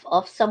know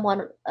of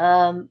someone,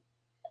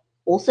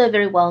 also a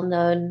very well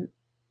known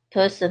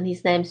person.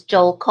 His name's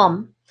Joel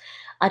Comm.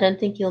 I don't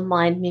think you'll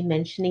mind me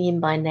mentioning him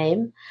by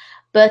name,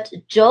 but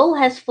Joel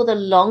has for the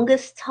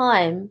longest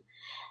time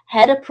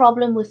had a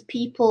problem with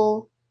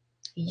people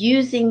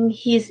using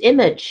his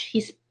image,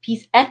 his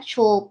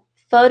actual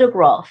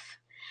photograph,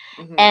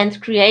 Hmm.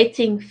 and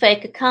creating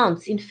fake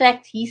accounts. In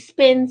fact, he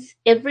spends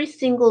every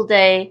single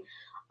day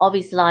of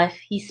his life,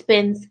 he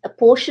spends a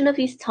portion of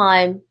his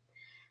time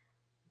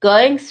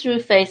going through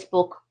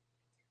Facebook,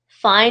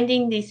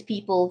 finding these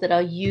people that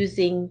are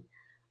using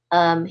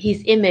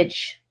his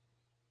image,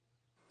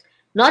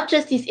 not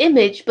just his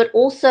image, but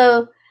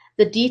also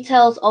the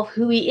details of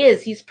who he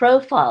is, his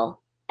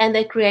profile, and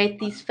they create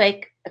these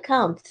fake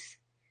accounts.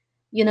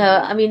 Hmm.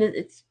 I mean,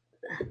 it's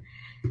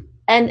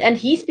and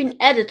he's been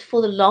at it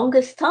for the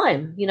longest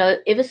time.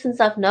 Ever since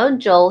I've known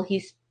Joel,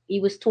 he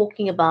was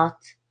talking about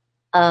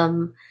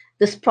um,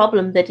 this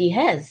problem that he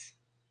has.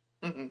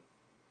 Hmm.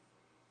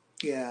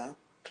 Yeah.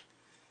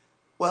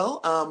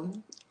 Well,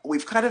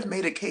 we've kind of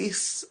made a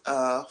case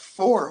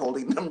for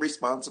holding them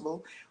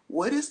responsible.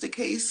 What is the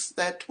case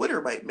that Twitter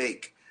might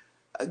make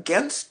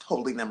against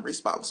holding them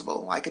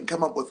responsible? I can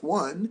come up with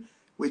one,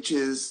 which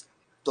is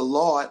the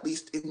law, at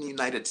least in the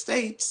United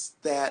States,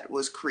 that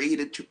was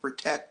created to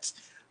protect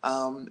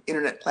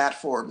internet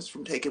platforms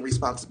from taking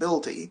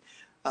responsibility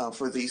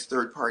for these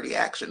third-party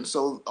actions.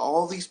 So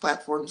all these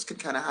platforms can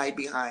kind of hide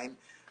behind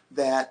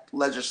that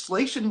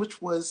legislation,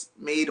 which was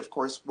made, of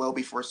course, well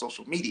before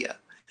social media,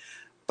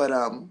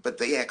 but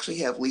they actually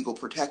have legal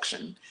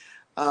protection.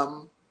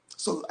 Um,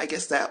 so I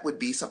guess that would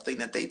be something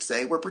that they'd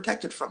say we're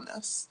protected from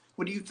this.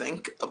 What do you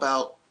think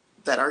about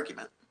that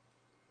argument?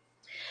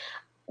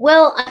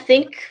 Well, I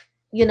think,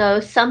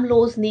 some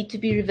laws need to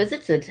be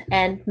revisited,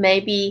 and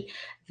maybe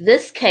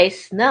this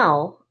case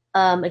now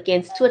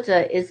against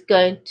Twitter is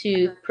going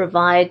to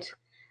provide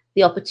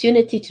the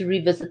opportunity to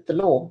revisit the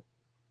law.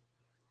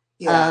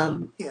 Yeah,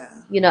 Um, yeah.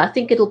 I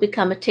think it'll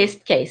become a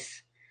test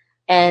case.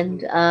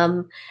 And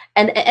Hmm.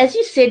 as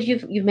you said,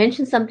 you've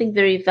mentioned something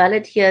very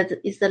valid here,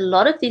 is that a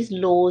lot of these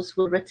laws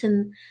were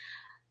written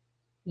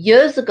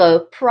years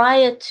ago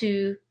prior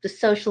to the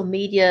social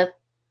media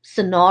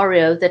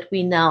scenario that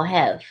we now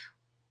have.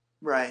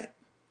 Right.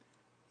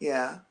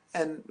 Yeah.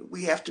 And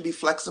we have to be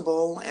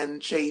flexible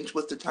and change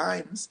with the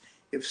times.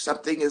 If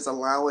something is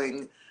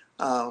allowing,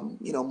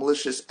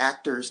 malicious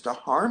actors to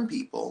harm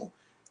people,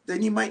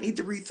 then you might need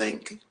to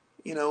rethink,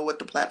 what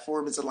the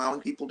platform is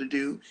allowing people to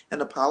do and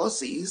the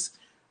policies,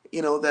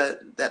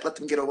 that let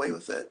them get away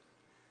with it.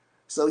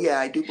 So yeah,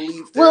 I do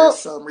believe there is Well,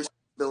 some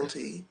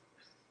responsibility.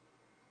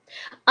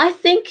 I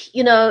think,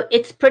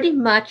 it's pretty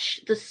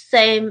much the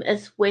same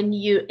as when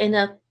you're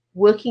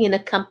working in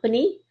a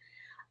company,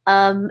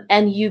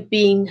 and you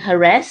being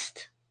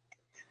harassed,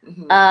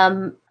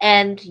 Hmm.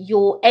 and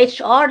your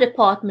HR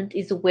department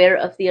is aware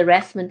of the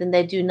harassment and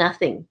they do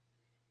nothing.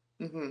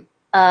 Hmm.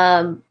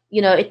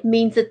 It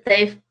means that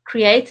they've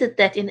created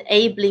that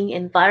enabling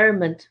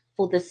environment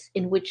for this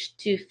in which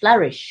to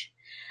flourish.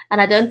 And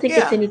I don't think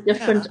it's Yeah, any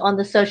different yeah. on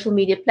the social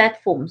media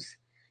platforms.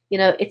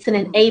 It's an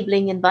Hmm.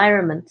 enabling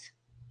environment.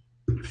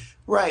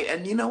 Right.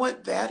 And you know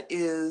what?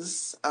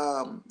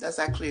 That's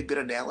actually a good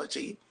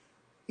analogy,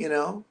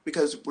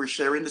 because we're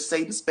sharing the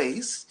same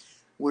space,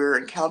 we're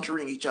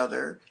encountering each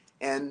other,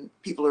 and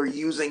people are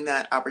using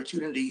that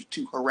opportunity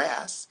to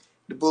harass,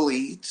 to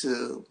bully,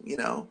 to,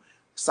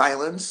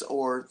 silence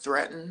or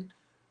threaten.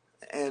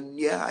 And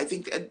yeah, I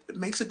think it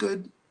makes a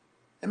good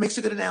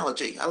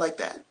analogy. I like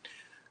that.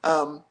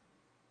 Um,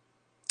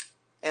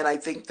 and I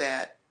think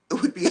that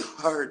it would be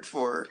hard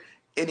for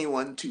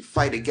anyone to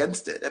fight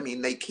against it. I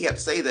mean, they can't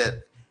say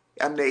that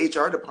I'm the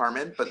HR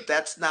department, but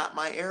that's not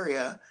my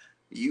area.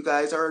 You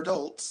guys are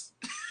adults.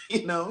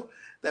 you know,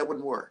 that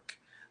wouldn't work.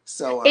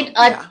 So I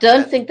yeah,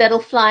 don't that. think that'll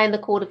fly in the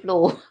court of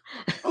law.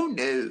 Oh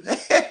no.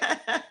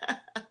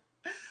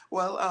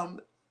 Well,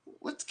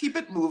 let's keep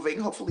it moving.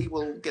 Hopefully,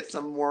 we'll get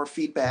some more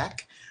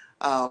feedback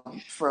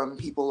from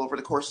people over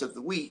the course of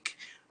the week.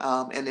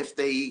 And if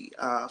they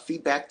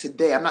feedback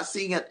today, I'm not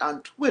seeing it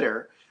on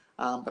Twitter,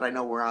 but I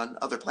know we're on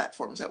other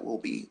platforms that we'll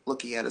be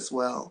looking at as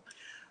well.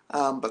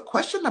 But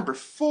question number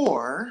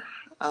four,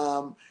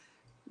 um,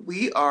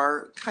 we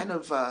are kind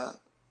of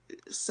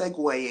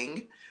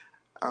segueing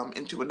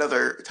into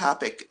another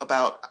topic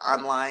about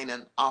online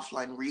and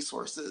offline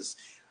resources.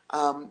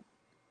 Um,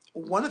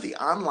 One of the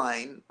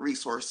online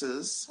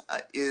resources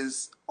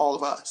is All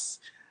of Us.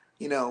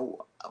 You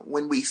know,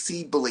 when we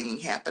see bullying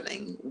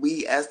happening,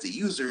 we as the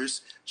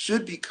users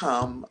should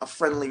become a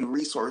friendly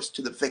resource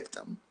to the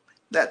victim.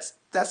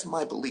 That's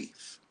my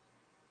belief.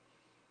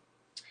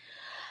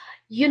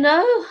 You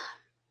know,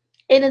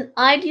 in an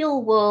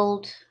ideal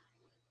world,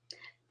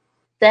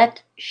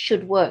 that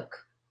should work.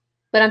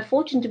 But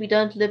unfortunately, we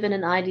don't live in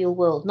an ideal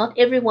world. Not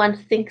everyone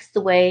thinks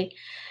the way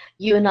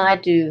you and I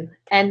do.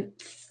 And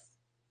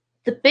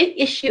the big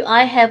issue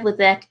I have with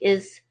that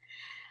is,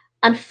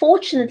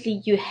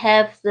 unfortunately, you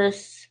have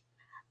this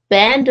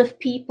band of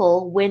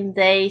people when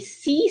they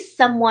see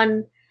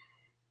someone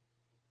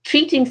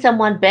treating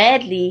someone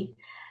badly,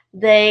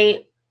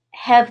 they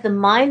have the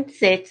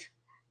mindset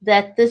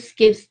that this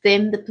gives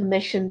them the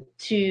permission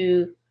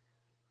to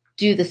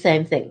do the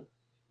same thing.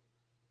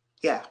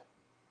 Yeah,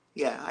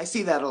 yeah, I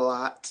see that a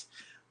lot.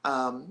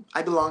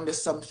 I belong to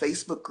some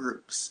Facebook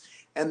groups,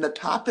 and the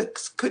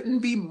topics couldn't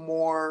be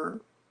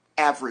more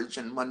average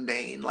and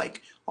mundane.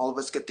 Like all of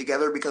us get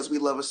together because we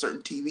love a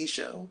certain TV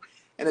show,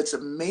 and it's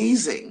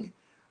amazing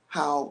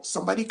how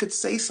somebody could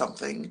say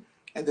something,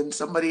 and then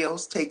somebody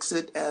else takes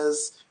it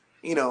as,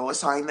 a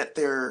sign that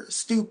they're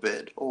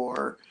stupid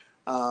or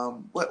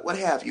what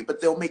have you.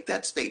 But they'll make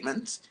that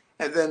statement,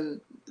 and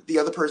then the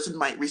other person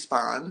might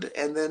respond,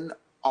 and then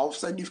all of a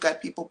sudden you've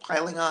got people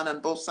piling on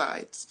both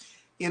sides,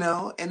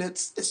 and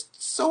it's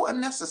so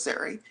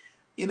unnecessary.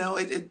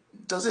 It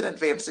doesn't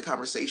advance the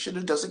conversation.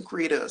 It doesn't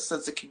create a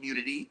sense of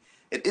community.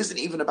 It isn't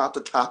even about the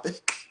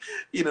topic,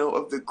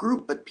 of the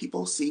group, but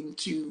people seem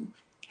to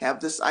have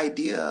this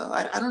idea.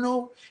 I don't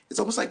know. It's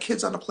almost like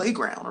kids on a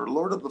playground or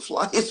Lord of the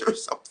Flies or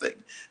something,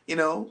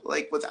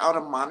 like without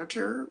a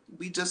monitor,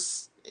 we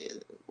just,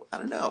 I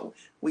don't know,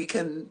 we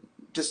can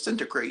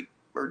disintegrate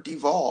or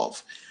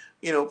devolve,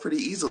 pretty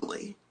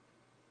easily.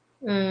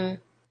 Mm.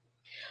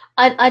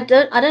 I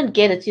don't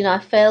get it. I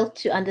fail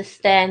to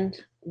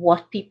understand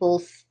what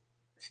people's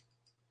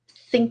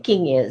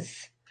thinking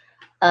is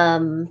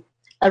um,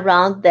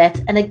 around that.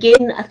 And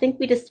again, I think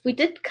we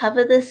did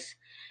cover this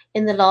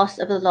in the last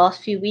over the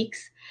last few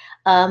weeks.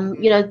 Hmm.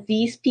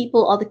 These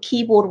people are the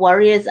keyboard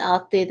warriors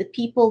out there, the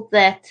people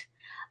that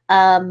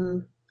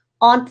um,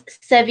 aren't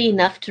savvy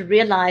enough to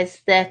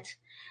realize that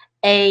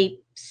a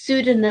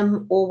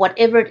pseudonym or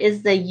whatever it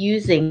is they're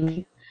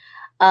using,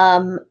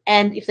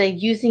 and if they're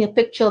using a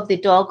picture of their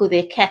dog or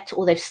their cat,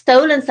 or they've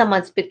stolen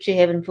someone's picture,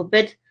 heaven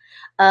forbid,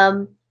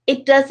 um,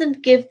 it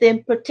doesn't give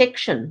them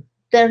protection.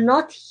 They're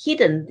not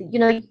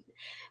hidden.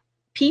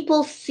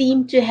 People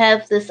seem to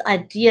have this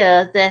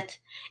idea that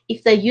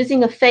if they're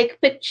using a fake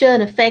picture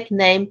and a fake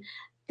name,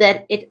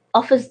 that it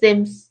offers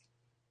them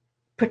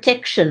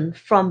protection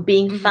from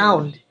being Hmm.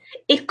 found.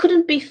 It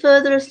couldn't be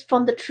furthest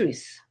from the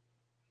truth.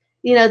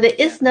 There Yeah.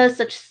 is no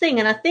such thing.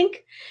 And I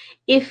think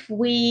if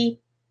we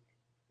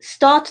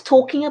start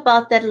talking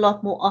about that a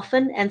lot more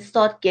often and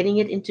start getting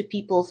it into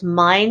people's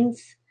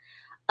minds,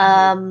 Hmm.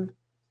 um,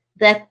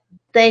 that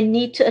they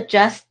need to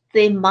adjust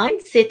their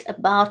mindset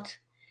about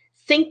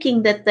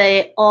thinking that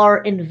they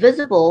are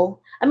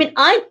invisible. I mean,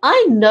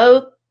 I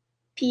know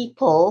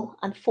people,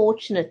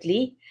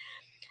 unfortunately,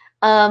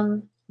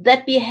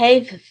 that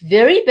behave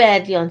very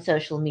badly on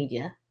social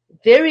media,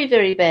 very,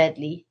 very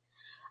badly.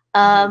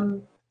 Hmm.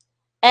 Um,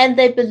 and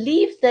they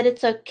believe that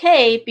it's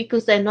okay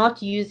because they're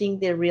not using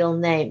their real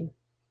name.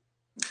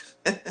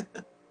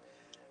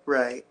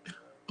 Right.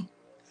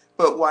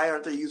 But why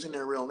aren't they using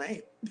their real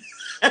name?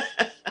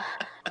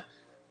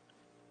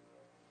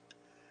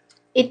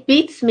 It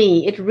beats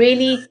me. It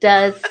really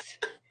does,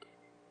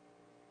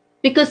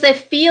 because they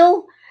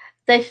feel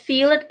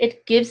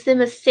it gives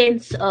them a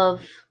sense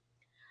of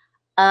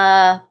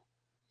uh,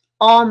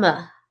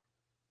 armor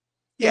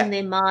in Yeah.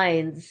 their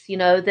minds,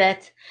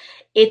 that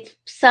it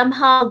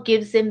somehow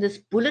gives them this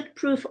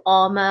bulletproof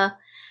armor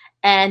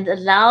and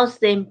allows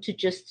them to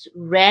just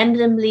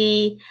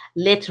randomly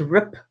let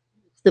rip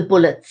the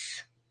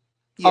bullets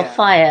of Yeah.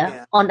 fire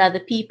Yeah. on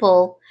other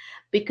people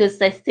because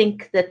they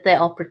think that they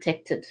are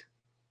protected.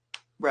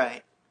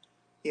 Right.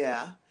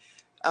 Yeah.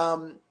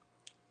 Um,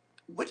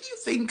 what do you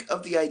think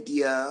of the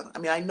idea? I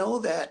mean, I know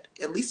that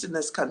at least in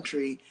this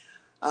country,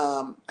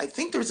 I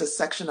think there's a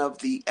section of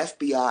the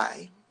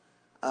FBI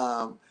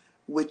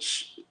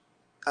which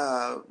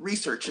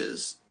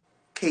researches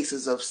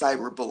cases of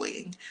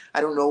cyberbullying.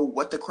 I don't know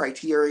what the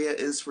criteria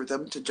is for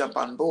them to jump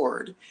on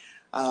board.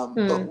 But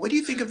Hmm. what do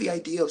you think of the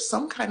idea of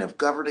some kind of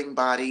governing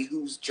body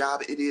whose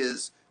job it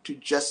is to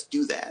just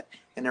do that?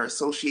 and they're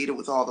associated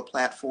with all the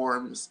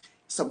platforms,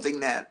 something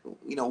that,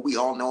 we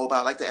all know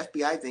about, like the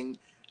FBI thing.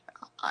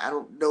 I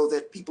don't know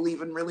that people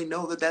even really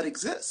know that that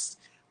exists.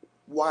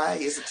 Why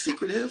is it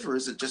secretive, or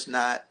is it just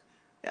not?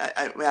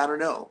 I don't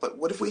know. But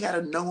what if we had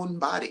a known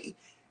body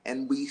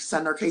and we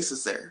send our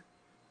cases there?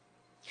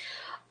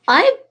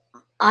 I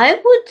I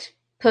would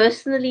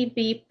personally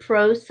be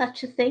pro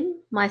such a thing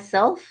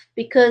myself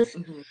because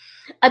Hmm.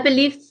 I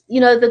believe,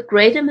 the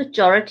greater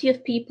majority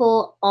of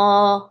people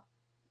are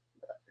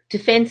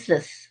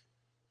defenseless.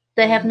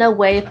 They have no Hmm.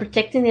 way of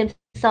protecting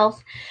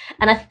themselves.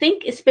 And I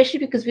think, especially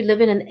because we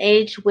live in an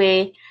age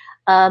where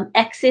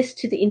access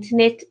to the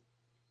internet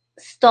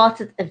starts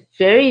at a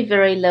very,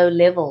 very low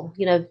level,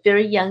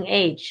 very young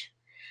age.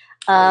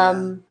 Oh yeah.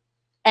 Um,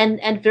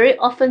 and very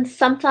often,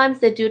 sometimes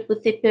they do it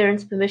with their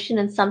parents' permission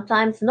and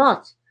sometimes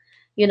not.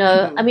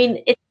 I Hmm.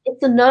 mean,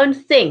 it's a known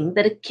thing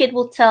that a kid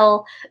will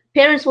tell,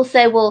 parents will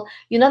say, well,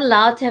 you're not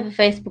allowed to have a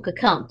Facebook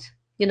account,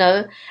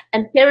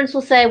 and parents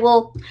will say,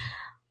 well,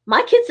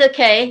 my kid's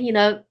okay,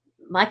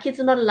 my kids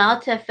are not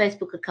allowed to have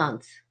Facebook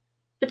accounts.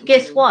 But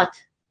guess Hmm. what?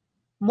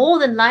 More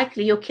than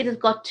likely, your kid has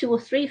got 2 or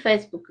 3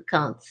 Facebook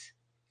accounts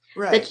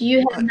that Right. you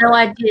have Right. no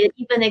idea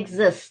even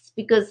exists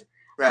because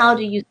how Right.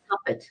 do you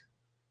stop it?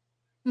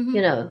 You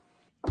Hmm. know,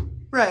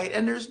 Right.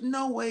 And there's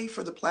no way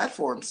for the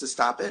platforms to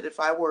stop it. If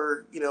I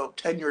were,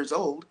 10 years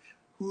old,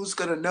 who's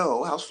going to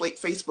know? How's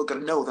Facebook going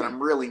to know that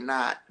I'm really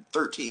not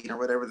 13 or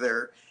whatever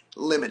their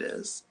limit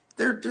is?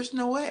 There's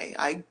no way.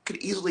 I could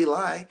easily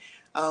lie.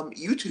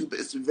 YouTube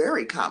is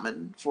very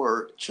common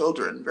for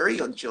children, very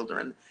young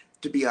children,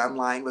 to be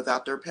online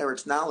without their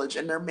parents' knowledge,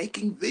 and they're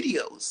making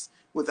videos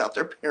without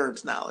their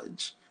parents'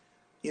 knowledge.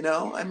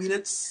 I mean,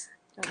 it's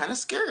kind of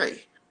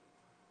scary.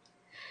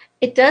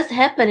 it does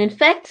happen. In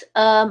fact,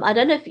 I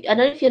don't know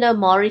if you know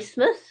Mari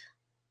Smith.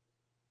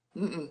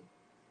 Mm-mm.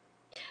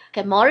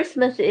 Okay, Mari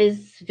Smith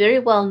is very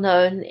well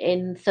known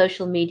in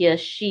social media.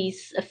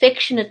 She's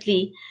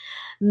affectionately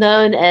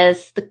known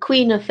as the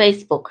Queen of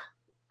Facebook.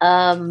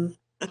 Um,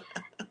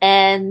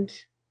 and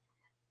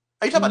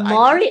Are you talking about Eileen?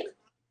 Mari,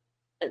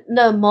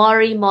 no,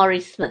 Mari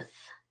Smith.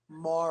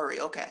 Maury.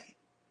 Okay.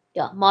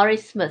 Yeah, Mari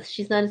Smith.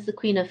 She's known as the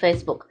Queen of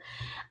Facebook.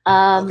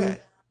 Um, Okay.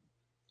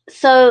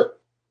 so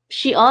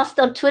she asked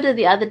on Twitter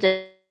the other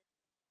day.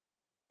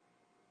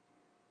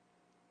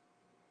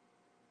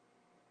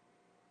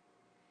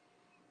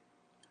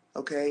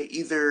 Okay.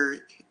 Either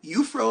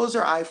you froze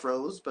or I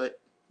froze, but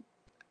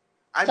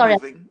I'm Sorry,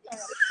 moving.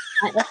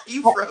 I,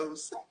 You I,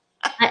 froze.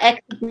 I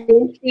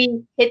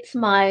accidentally hit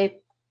my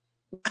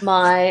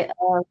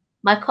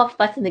my cough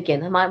button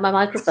again. My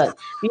microphone.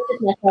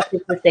 Muted myself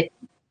just for a second.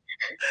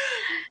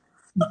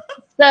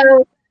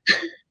 So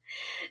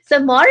so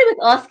Mari was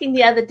asking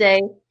the other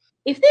day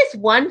if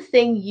there's one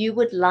thing you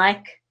would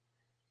like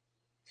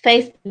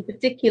Facebook in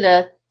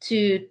particular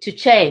to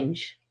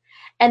change.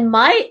 And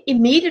my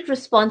immediate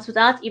response,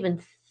 without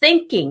even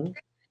thinking,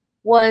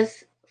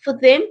 was for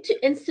them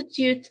to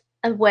institute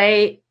a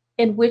way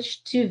in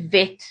which to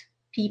vet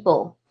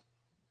people,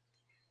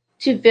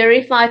 to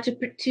verify,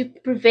 to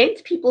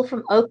prevent people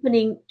from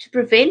opening, to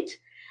prevent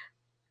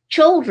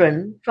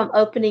children from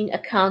opening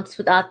accounts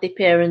without their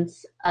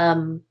parents'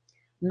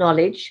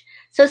 knowledge.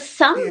 So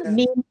some Yeah.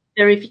 mean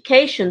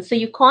verification. So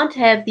you can't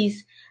have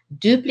these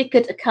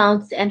duplicate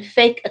accounts and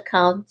fake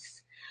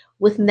accounts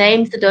with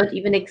names Hmm. that don't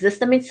even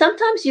exist. I mean,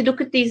 sometimes you look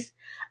at these,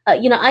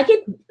 I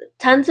get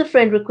tons of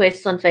friend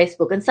requests on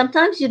Facebook, and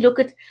sometimes you look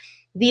at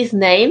these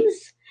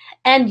names,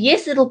 and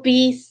yes, it'll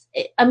be,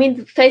 I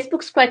mean,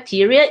 Facebook's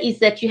criteria is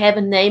that you have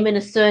a name and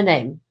a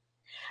surname,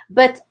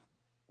 but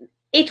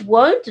it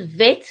won't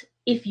vet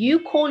if you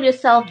call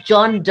yourself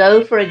John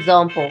Doe, for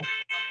example.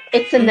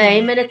 It's a Hmm.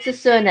 name and it's a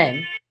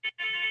surname.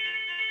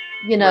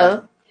 You Right.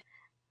 know,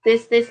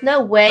 there's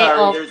no way Sorry,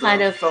 of there's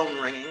kind a of phone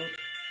ringing.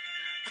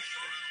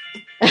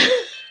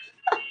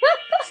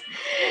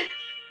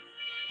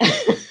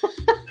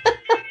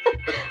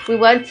 we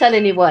won't tell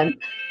anyone.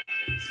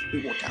 We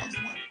won't tell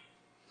anyone.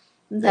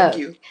 Thank No.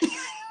 you.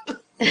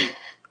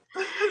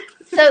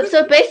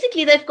 So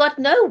basically they've got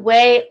no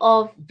way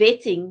of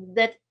vetting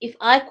that if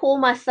I call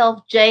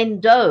myself Jane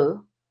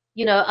Doe,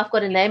 I've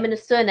got a name and a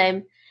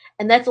surname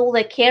and that's all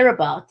they care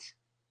about.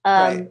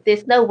 Right.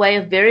 There's no way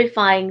of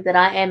verifying that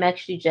I am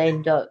actually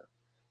Jane Doe.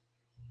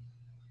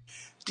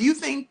 Do you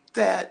think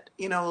that,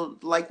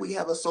 like we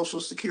have a social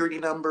security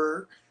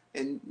number,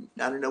 and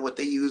I don't know what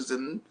they use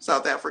in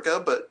South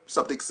Africa, but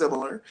something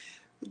similar.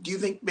 Do you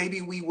think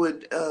maybe we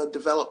would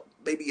develop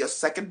maybe a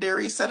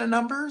secondary set of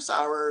numbers,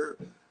 our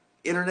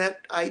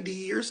internet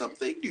ID or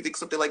something? Do you think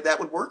something like that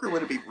would work, or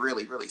would it be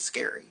really, really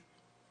scary?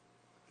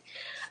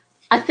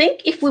 I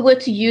think if we were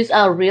to use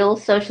our real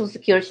social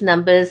security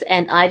numbers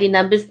and ID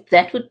numbers,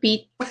 that would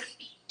be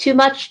too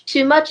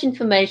much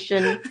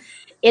information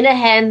in the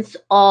hands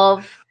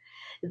of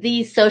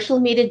these social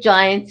media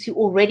giants who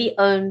already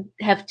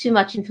have too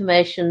much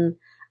information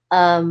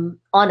on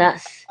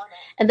us.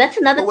 And that's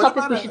another But what topic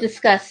about we should a,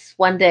 discuss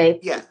one day.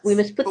 We yes,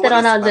 must put but that what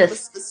on is our about a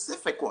list.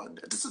 specific one?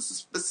 This is a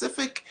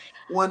specific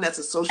one that's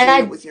And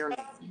associated I with your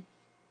name.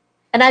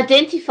 An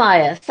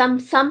identifier,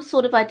 some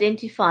sort of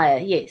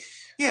identifier, yes.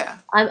 Yeah.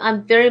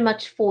 I'm very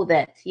much for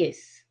that,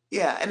 yes.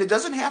 Yeah, and it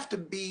doesn't have to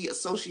be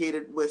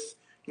associated with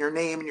your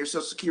name and your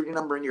social security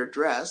number and your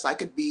address. I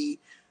could be,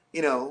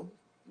 you know,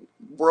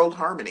 World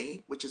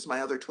Harmony, which is my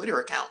other Twitter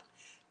account,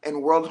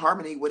 and World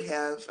Harmony would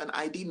have an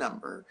ID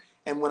number.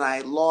 And when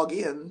I log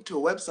in to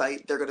a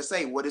website, they're going to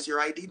say, "What is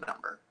your ID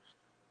number?"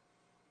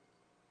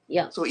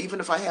 Yeah. So even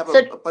if I have So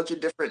a bunch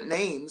of different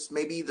names,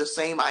 maybe the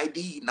same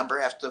ID number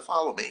has to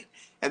follow me.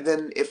 And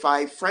then if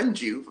I friend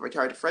you, if I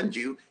try to friend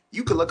you,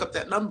 you could look up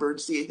that number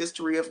and see a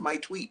history of my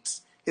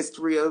tweets,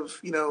 history of,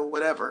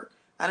 whatever.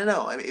 I don't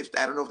know. I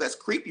don't know if that's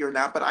creepy or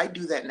not, but I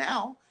do that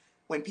now.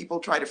 When people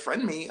try to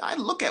friend me, I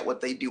look at what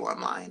they do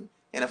online.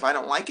 And if I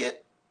don't like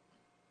it,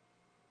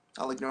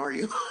 I'll ignore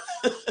you.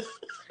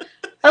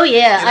 oh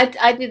yeah, And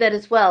I do that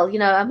as well.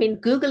 I mean,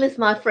 Google is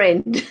my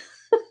friend.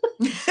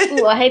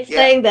 Ooh, I hate yeah.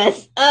 saying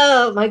this.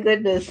 Oh my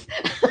goodness.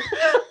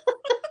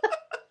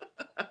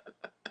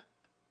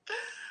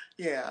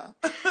 Yeah.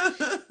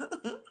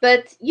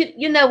 But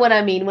you know what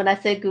I mean when I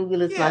say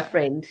Google is my Yeah.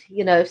 friend.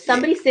 If Yeah.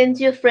 somebody sends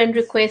you a friend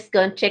request,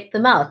 go and check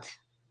them out.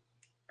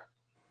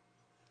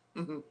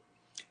 Hmm.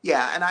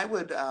 Yeah, and I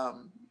would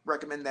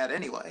recommend that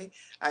anyway.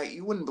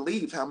 You wouldn't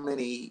believe how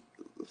many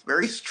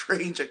very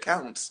strange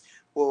accounts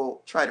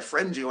will try to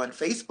friend you on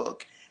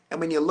Facebook, and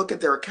when you look at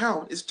their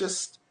account, it's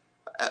just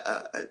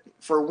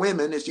for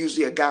women, it's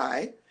usually a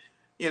guy,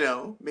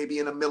 maybe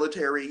in a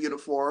military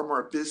uniform or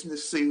a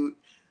business suit,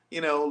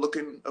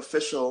 looking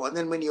official. And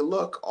then when you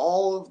look,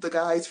 all of the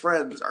guy's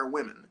friends are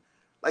women,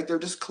 like they're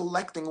just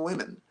collecting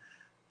women.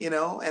 And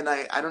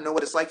I don't know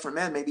what it's like for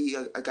men. Maybe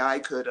a guy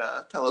could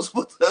tell us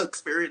what the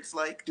experience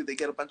like. Do they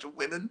get a bunch of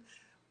women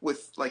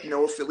with like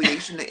no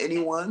affiliation to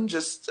anyone,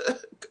 just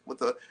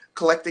with a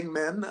collecting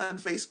men on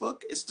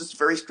Facebook? It's just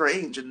very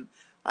strange, and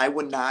I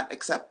would not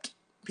accept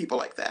people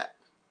like that.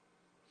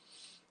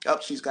 Oh,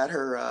 she's got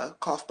her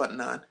cough button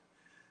on.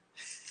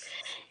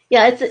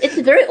 Yeah, it's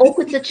a very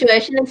awkward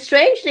situation, and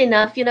strangely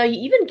enough, you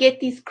even get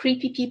these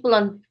creepy people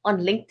on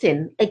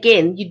LinkedIn.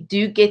 Again, you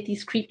do get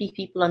these creepy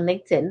people on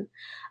LinkedIn,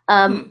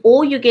 Hmm.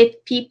 or you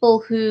get people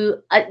who,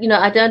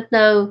 I don't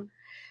know,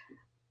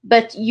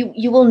 but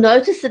you will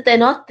notice that they're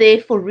not there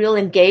for real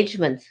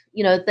engagement.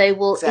 They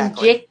will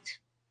Exactly.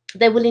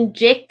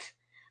 inject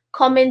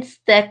comments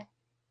that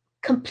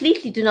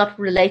completely do not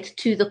relate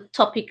to the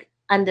topic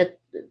under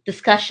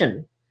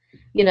discussion.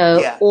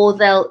 Yeah. Or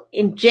they'll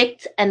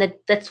inject, and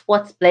that's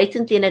what's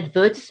blatantly an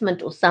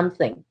advertisement or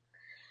something.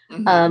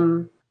 Hmm.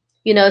 Um,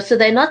 so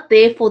they're not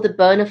there for the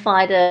bona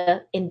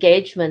fide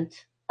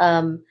engagement.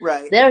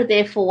 Right. They're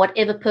there for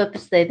whatever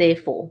purpose they're there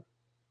for.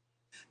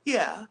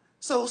 Yeah.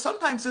 So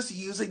sometimes just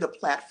using the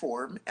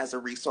platform as a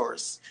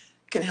resource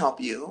can help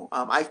you.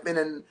 I've been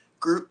in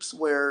groups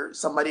where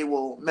somebody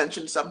will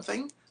mention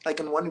something. Like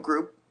in one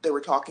group, they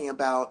were talking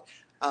about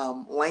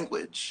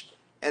language,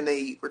 and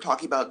they were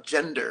talking about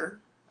gender,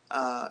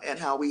 and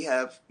how we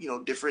have,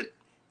 different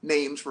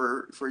names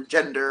for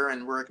gender,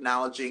 and we're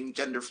acknowledging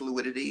gender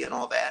fluidity and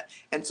all that.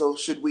 And so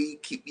should we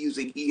keep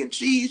using he and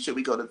she? Should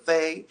we go to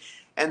they?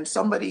 And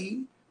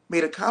somebody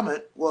made a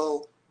comment,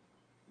 well,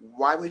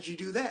 why would you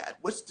do that?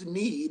 What's the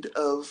need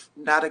of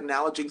not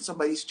acknowledging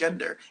somebody's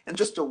gender? And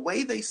just the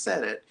way they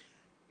said it,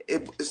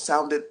 it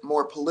sounded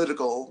more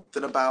political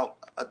than about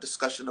a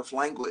discussion of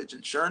language.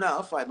 And sure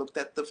enough, I looked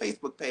at the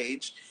Facebook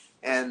page,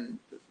 and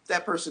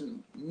that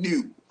person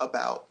knew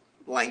about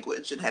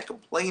language and had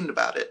complained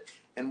about it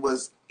and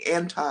was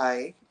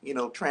anti,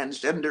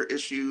 transgender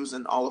issues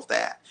and all of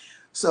that.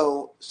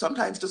 So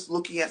sometimes just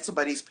looking at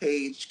somebody's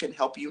page can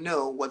help you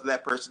know whether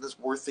that person is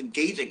worth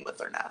engaging with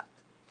or not.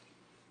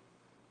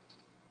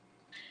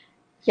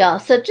 Yeah,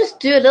 so just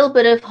do a little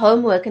bit of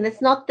homework, and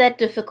it's not that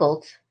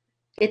difficult.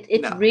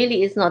 It No.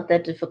 really is not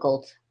that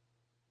difficult.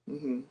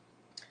 Hmm.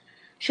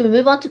 Should we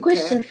move on to Okay.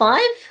 question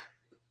 5?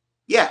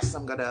 Yes,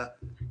 I'm gonna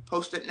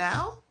post it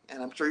now,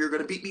 and I'm sure you're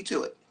gonna beat me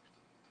to it.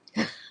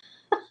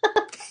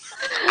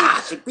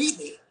 Ah, she beat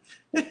me.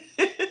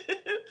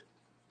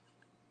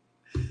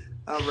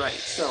 All right.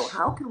 So,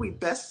 how can we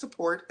best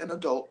support an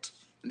adult?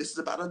 And this is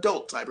about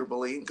adult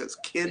cyberbullying, because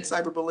kid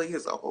cyberbullying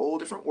is a whole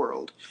different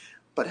world.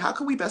 But how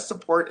can we best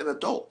support an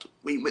adult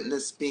we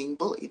witness being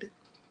bullied?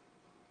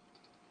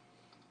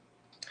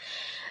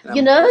 And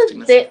You I'm know, posting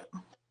this there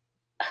now.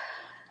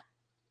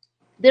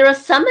 there are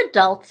some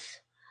adults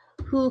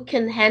who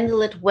can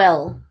handle it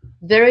well,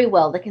 very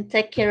well. They can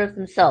take care of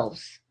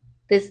themselves.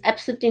 There's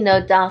absolutely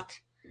no doubt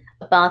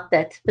about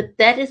that. But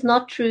that is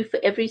not true for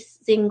every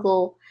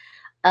single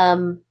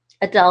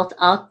adult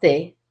out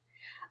there.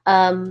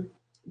 Um,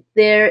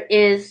 there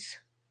is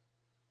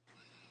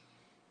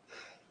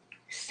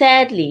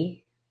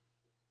sadly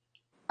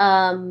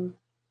um,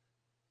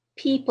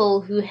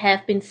 people who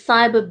have been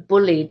cyber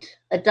bullied,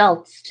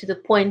 adults, to the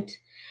point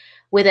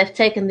where they've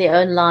taken their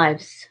own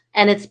lives.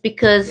 And it's Yeah.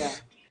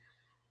 because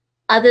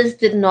others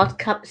did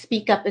not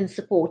speak up in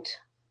support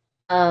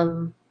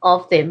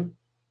of them.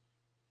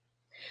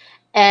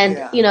 And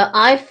Yeah.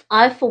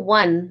 I for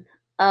one,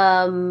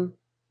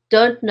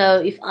 don't know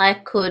if I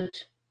could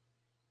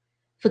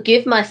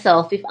forgive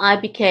myself if I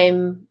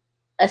became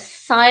a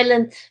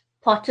silent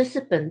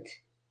participant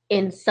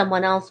in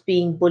someone else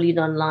being bullied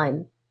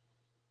online.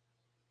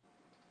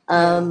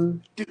 Yeah.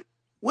 Um,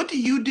 What do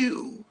you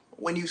do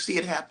when you see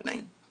it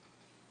happening?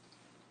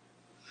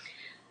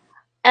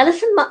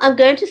 Alison, I'm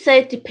going to say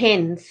it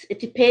depends. It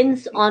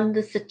depends on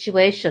the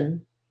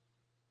situation.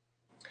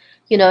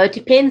 You know, it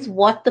depends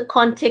what the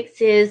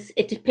context is.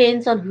 It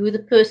depends on who the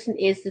person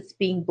is that's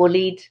being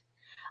bullied,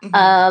 Hmm.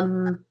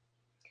 um,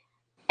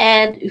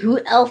 and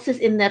who else is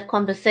in that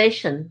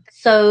conversation.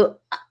 So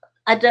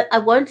I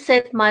won't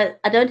say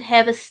I don't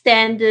have a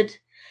standard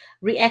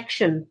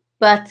reaction,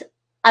 but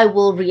I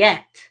will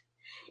react.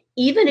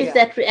 Even if Yeah.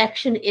 that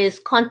reaction is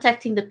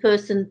contacting the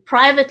person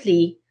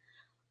privately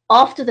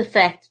after the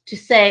fact to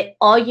say,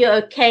 are you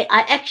okay?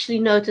 I actually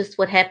noticed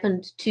what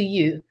happened to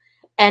you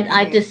and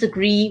I Hmm.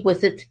 disagree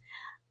with it.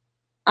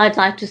 I'd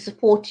like to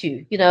support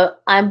you. You know,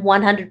 I'm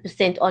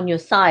 100% on your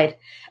side.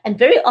 And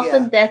very Yeah.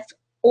 often that's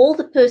all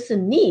the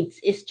person needs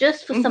is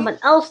just for Hmm. someone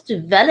else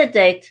to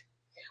validate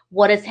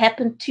what has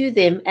happened to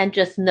them and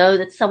just know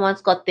that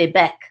someone's got their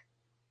back.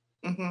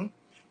 Hmm.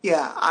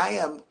 Yeah, I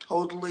am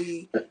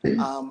totally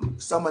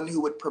someone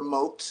who would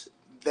promote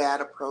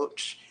that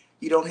approach.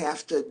 You don't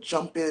have to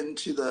jump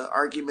into the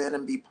argument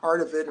and be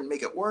part of it and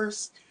make it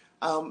worse.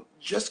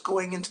 Just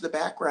going into the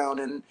background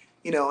and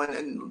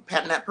and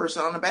patting that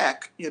person on the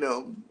back,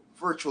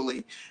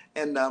 virtually,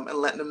 and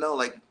letting them know,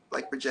 like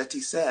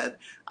Brigetti said,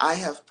 I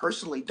have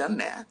personally done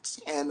that,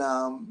 and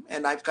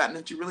I've gotten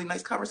into really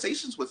nice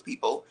conversations with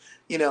people,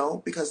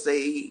 because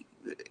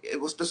it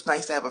was just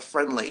nice to have a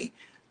friendly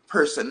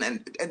person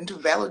and to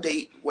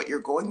validate what you're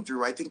going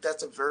through. I think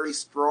that's a very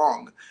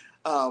strong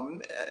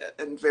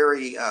and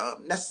very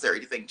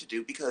necessary thing to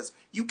do, because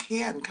you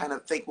can kind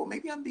of think, well,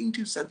 maybe I'm being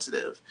too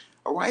sensitive,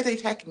 or why are they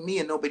attacking me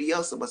and nobody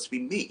else? It must be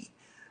me,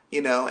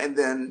 and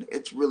then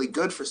it's really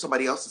good for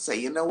somebody else to say,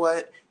 you know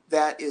what,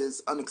 that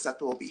is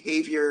unacceptable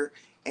behavior,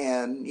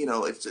 and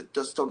it's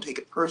just don't take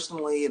it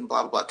personally, and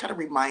blah blah blah. Kind of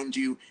remind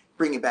you,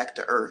 bring it back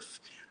to earth.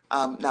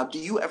 Now, do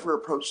you ever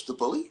approach the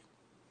bully?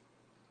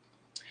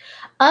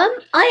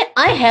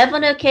 I have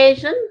on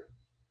occasion,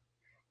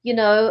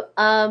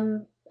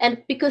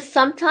 and because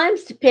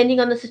sometimes, depending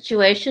on the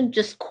situation,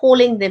 just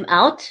calling them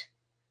out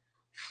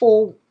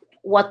for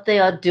what they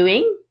are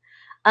doing,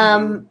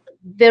 Mm-hmm.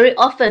 very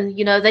often,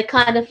 they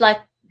kind of like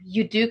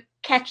you do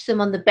catch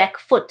them on the back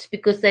foot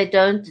because they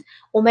don't,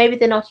 or maybe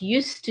they're not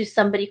used to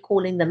somebody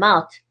calling them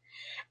out.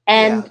 Yeah.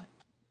 And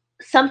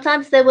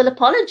sometimes they will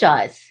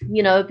apologize,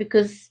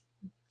 because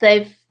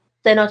they've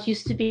they're not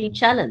used to being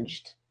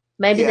challenged.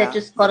 Maybe they Yeah.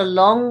 just got Yeah.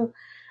 along,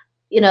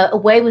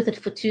 away with it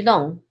for too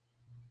long.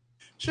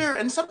 Sure,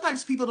 and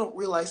sometimes people don't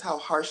realize how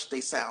harsh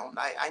they sound.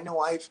 I know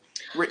I've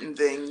written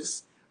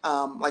things,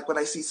 like when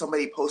I see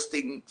somebody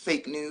posting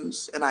fake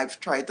news and I've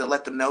tried to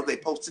let them know they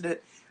posted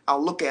it,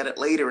 I'll look at it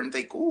later and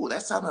think, ooh,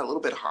 that sounded a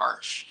little bit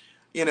harsh,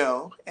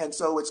 And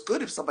so it's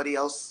good if somebody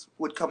else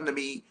would come to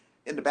me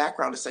in the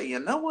background and say, you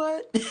know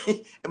what?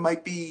 It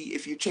might be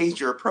if you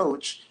change your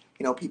approach,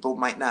 people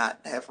might not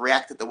have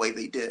reacted the way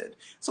they did.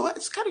 So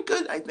it's kind of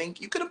good, I think.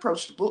 You could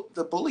approach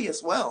the bully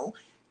as well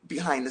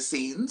behind the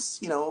scenes,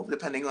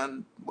 depending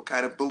on what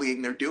kind of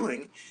bullying they're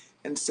doing,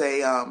 and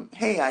say,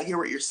 hey, I hear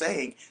what you're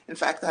saying. In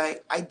fact,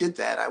 I did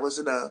that. I was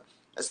in a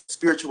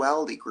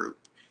spirituality group,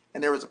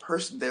 and there was a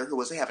person there who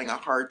was having a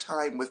hard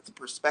time with the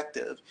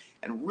perspective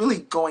and really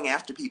going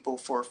after people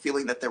for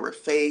feeling that they were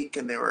fake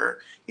and they were,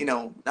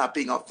 not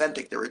being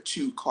authentic. They were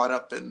too caught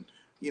up in,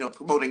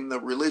 promoting the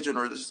religion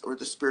or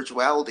the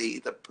spirituality,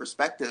 the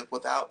perspective,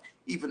 without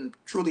even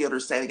truly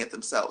understanding it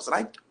themselves. And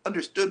I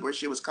understood where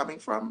she was coming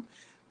from,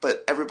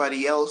 but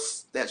everybody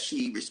else that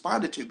she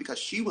responded to, because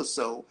she was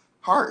so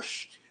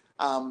harsh,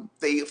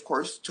 they of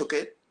course took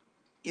it,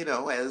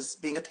 as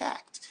being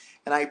attacked.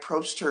 And I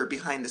approached her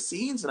behind the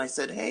scenes and I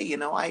said, hey,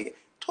 I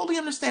totally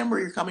understand where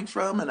you're coming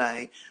from, and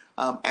I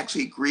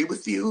actually agree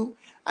with you.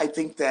 I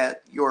think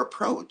that your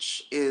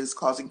approach is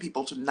causing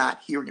people to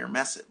not hear your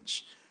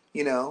message,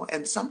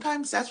 and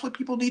sometimes that's what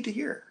people need to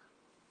hear.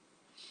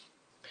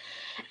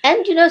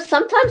 And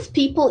sometimes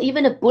people,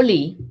 even a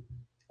bully,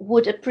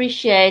 would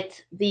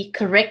appreciate the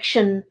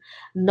correction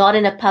not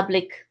in a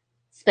public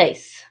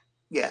space.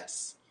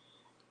 Yes.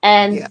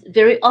 And Yeah.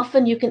 very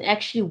often you can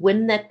actually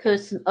win that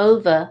person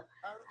over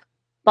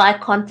by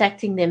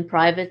contacting them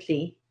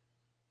privately.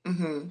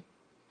 Hmm.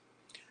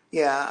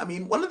 Yeah, I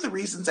mean, one of the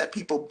reasons that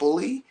people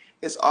bully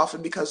is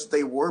often because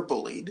they were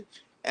bullied,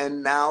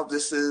 and now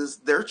this is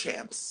their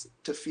chance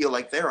to feel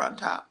like they're on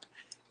top.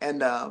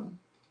 And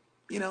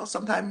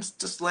sometimes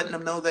just letting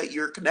them know that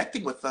you're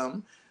connecting with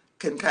them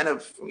can kind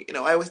of,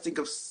 I always think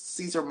of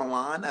Caesar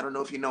Milan. I don't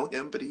know if you know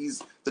him, but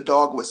he's the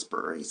dog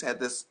whisperer. He's had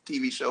this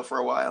TV show for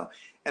a while.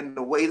 And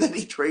the way that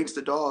he trains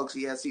the dogs,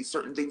 he has these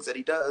certain things that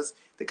he does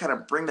that kind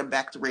of bring them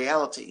back to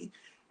reality.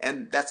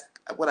 And that's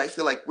what I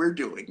feel like we're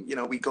doing.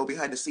 We go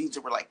behind the scenes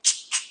and we're like,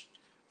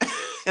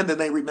 and then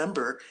they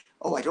remember,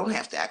 oh, I don't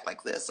have to act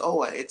like this.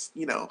 Oh, it's,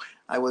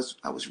 I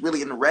was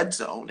really in the red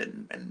zone,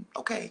 and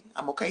okay,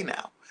 I'm okay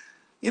now.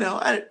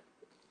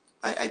 I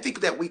I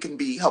think that we can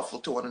be helpful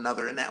to one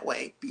another in that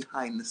way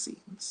behind the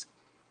scenes.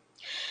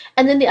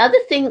 And then the other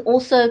thing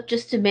also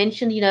just to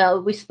mention,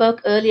 we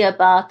spoke earlier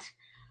about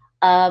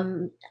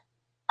um,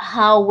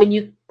 how when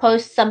you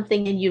post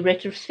something and you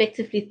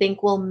retrospectively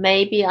think, well,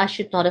 maybe I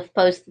should not have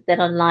posted that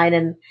online,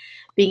 and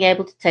being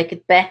able to take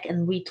it back.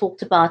 And we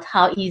talked about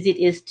how easy it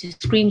is to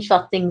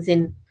screenshot things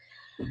in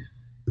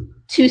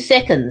 2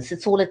 seconds.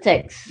 It's all it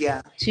takes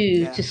Yeah, to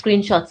yeah.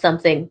 screenshot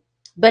something.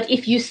 But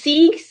if you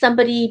see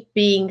somebody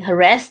being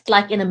harassed,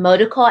 like in a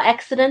motor car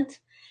accident,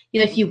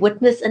 if you Hmm.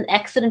 witness an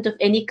accident of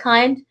any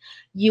kind,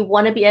 you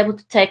want to be able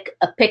to take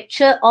a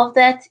picture of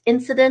that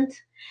incident.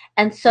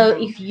 And so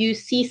Hmm. if you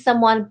see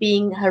someone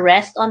being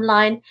harassed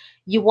online,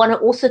 you want to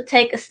also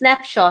take a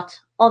snapshot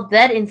of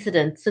that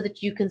incident so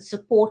that you can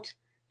support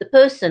the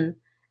person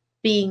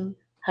being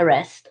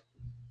harassed.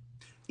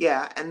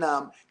 Yeah, and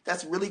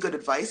that's really good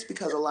advice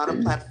because a lot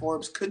of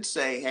platforms could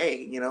say,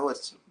 "Hey,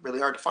 it's really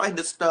hard to find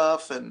this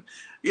stuff," and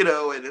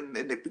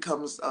and it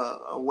becomes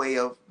a way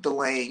of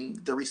delaying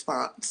the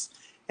response.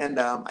 And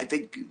I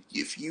think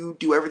if you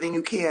do everything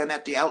you can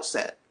at the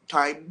outset,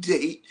 time,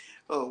 date,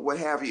 what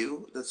have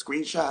you, the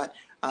screenshot,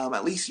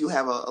 at least you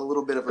have a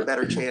little bit of a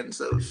better chance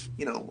of,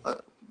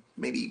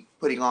 maybe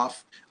putting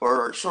off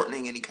or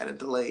shortening any kind of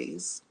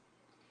delays.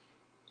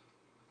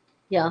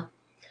 Yeah,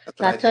 That's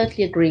what I I think.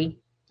 totally agree.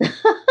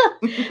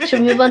 Should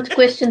we move on to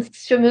questions?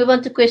 Should we move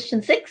on to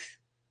question 6?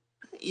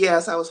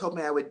 Yes, I was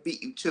hoping I would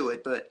beat you to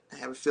it, but I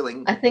have a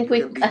feeling I think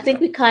you're going we to I beat me. think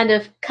we kind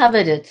of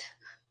covered it.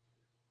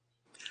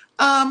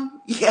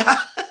 Yeah,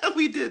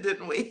 we did,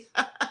 didn't we?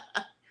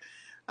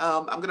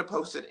 I'm going to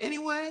post it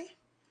anyway,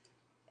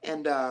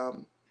 and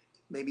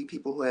maybe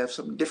people who have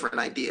some different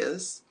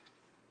ideas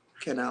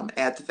can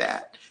add to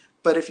that.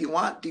 But if you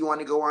want, do you want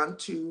to go on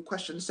to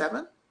question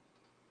 7?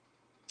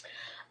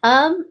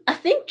 I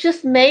think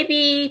just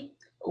maybe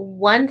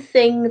one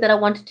thing that I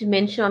wanted to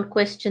mention on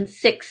question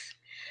 6,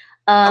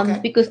 Okay.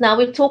 because now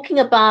we're talking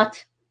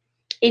about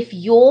if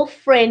your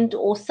friend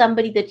or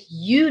somebody that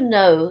you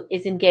know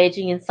is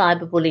engaging in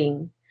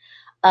cyberbullying,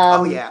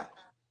 Oh, um, yeah,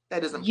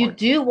 that is you important.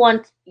 do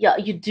want, yeah,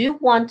 you do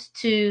want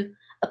to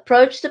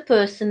approach the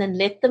person and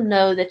let them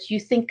know that you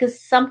think, because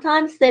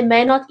sometimes they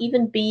may not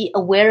even be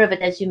aware of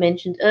it, as you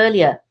mentioned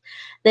earlier.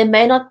 They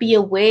may not be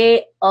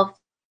aware of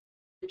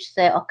which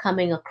they are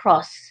coming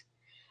across.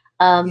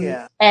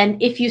 Yeah,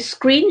 And if you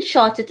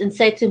screenshot it and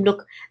say to them,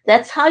 look,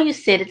 that's how you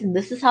said it, and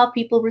this is how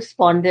people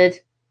responded,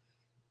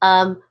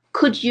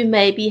 could you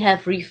maybe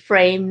have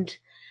reframed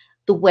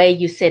the way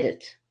you said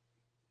it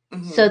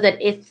so hmm, that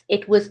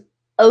it was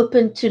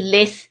open to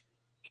less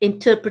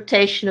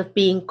interpretation of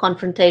being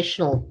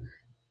confrontational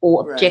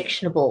or right.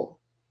 objectionable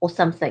or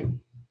something?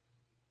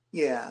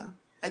 Yeah,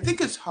 I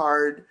think it's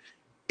hard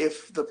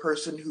if the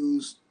person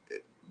who's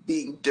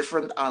being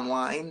different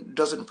online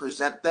doesn't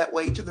present that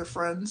way to their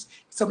friends.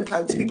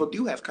 Sometimes people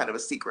do have kind of a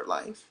secret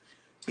life,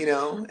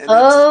 and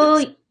it's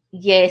Oh,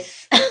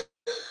 yes.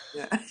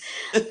 yeah.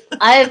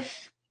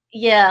 I've,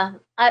 yeah,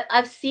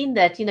 I've seen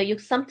that. You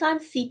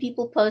sometimes see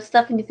people post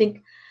stuff and you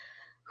think,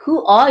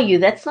 who are you?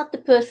 That's not the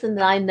person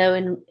that I know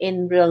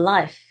in real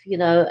life,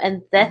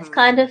 and that's Hmm.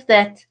 kind of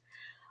that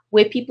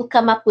where people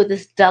come up with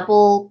this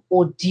double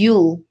or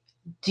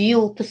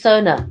dual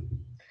persona,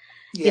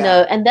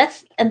 Yeah. and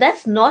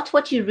that's not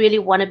what you really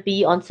want to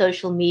be on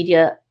social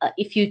media.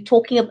 If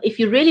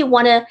you really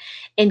want to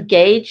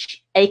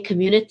engage a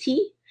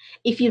community,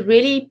 if you're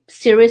really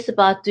serious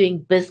about doing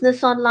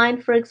business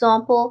online, for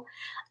example,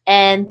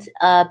 and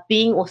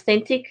being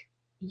authentic,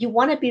 you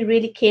want to be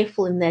really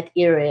careful in that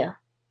area.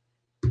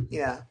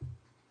 Yeah.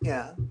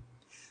 Yeah.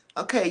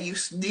 Okay, you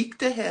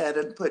sneaked ahead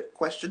and put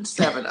question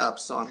 7 up,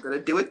 so I'm going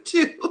to do it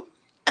too.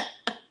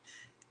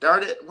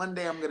 Darn it, one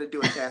day I'm going to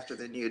do it faster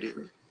than you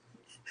do.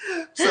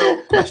 So,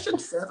 question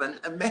 7,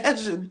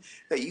 imagine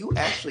that you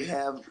actually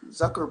have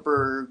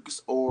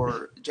Zuckerberg's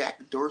or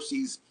Jack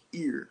Dorsey's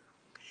ear,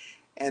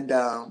 and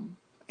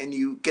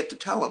you get to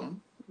tell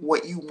them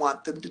what you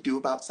want them to do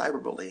about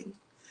cyberbullying.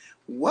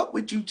 What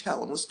would you tell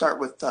them? Let's start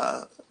with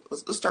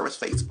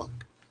Facebook.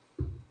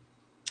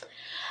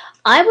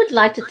 I would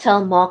like to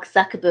tell Mark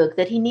Zuckerberg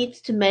that he needs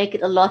to make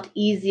it a lot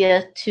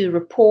easier to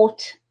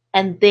report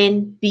and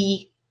then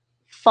be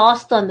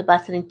fast on the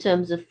button in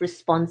terms of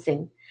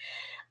responding.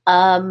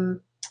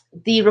 Um,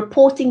 the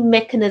reporting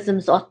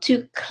mechanisms are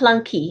too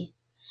clunky,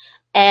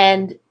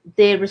 and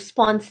their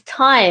response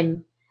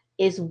time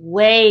is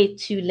way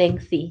too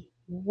lengthy,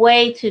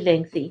 way too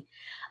lengthy,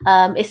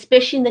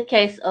 especially in the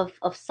case of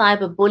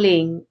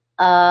cyberbullying.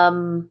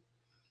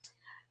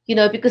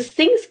 Because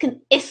things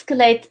can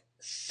escalate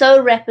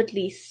so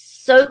rapidly,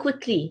 so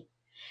quickly,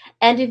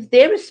 and if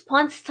their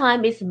response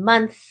time is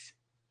months,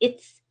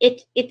 it's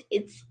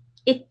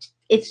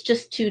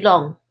just too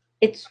long.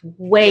 It's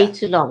way Yeah,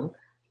 too long.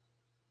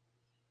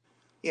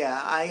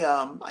 yeah,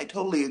 I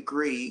totally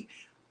agree.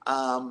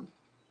 Um,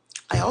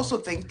 I also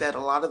think that a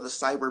lot of the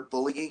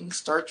cyberbullying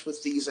starts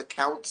with these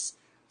accounts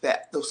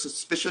those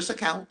suspicious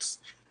accounts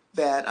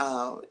that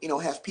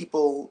have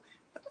people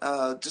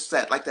just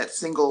that like that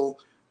single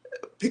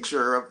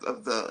picture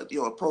of the,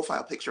 a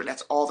profile picture, and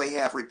that's all they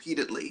have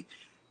repeatedly.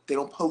 They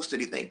don't post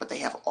anything, but they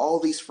have all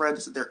these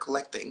friends that they're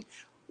collecting.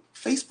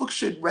 Facebook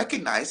should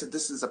recognize that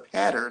this is a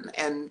pattern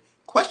and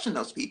question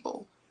those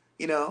people,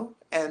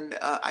 and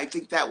I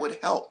think that would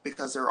help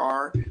because there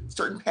are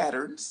certain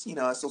patterns,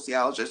 as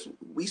sociologists,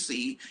 we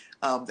see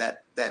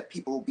that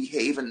people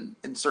behave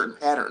in certain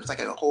patterns, like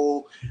a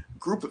whole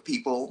group of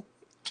people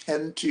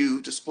tend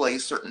to display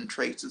certain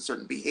traits and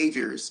certain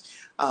behaviors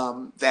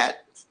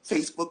that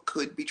Facebook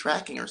could be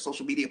tracking or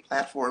social media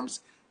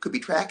platforms could be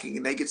tracking.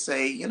 And they could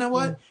say, you know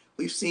what,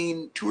 we've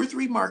seen two or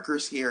three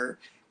markers here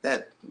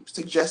that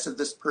suggest that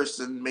this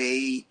person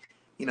may,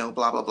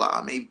 blah, blah,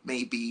 blah,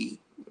 may be,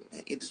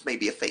 it just may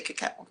be a fake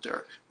account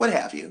or what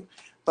have you.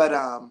 But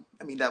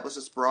I mean, that was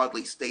just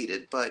broadly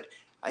stated. But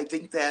I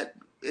think that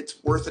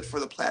it's worth it for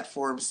the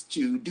platforms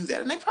to do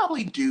that. And they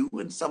probably do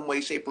in some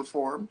way, shape, or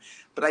form.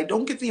 But I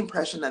don't get the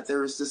impression that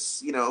there's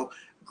this,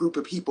 group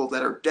of people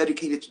that are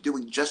dedicated to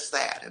doing just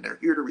that and are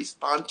here to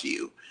respond to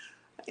you.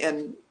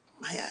 And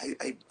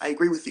I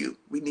agree with you.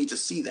 We need to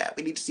see that.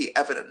 We need to see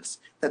evidence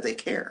that they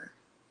care.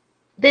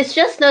 There's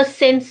just no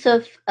sense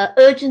of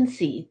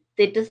urgency.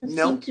 There doesn't seem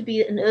Nope, to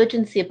be an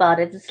urgency about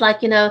it. It's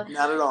like, not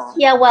at all.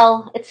 yeah,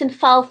 well, it's in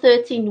file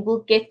 13. We'll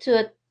get to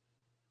it,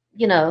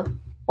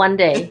 one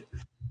day.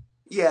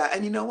 Yeah,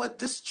 and you know what?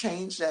 This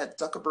change that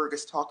Zuckerberg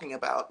is talking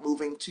about,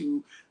 moving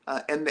to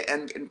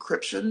end-to-end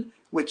encryption,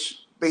 which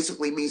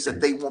basically means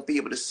that they won't be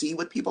able to see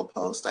what people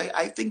post.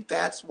 I think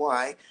that's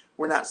why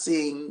we're not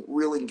seeing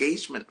real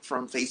engagement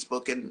from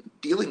Facebook in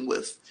dealing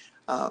with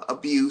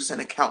abuse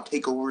and account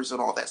takeovers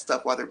and all that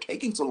stuff why they're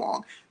taking so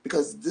long,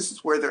 because this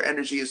is where their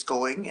energy is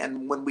going.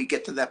 And when we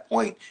get to that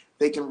point,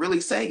 they can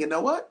really say, you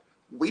know what?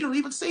 We don't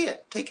even see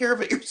it. Take care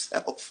of it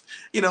yourself.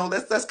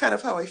 That's kind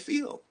of how I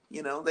feel.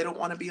 They don't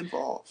want to be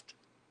involved.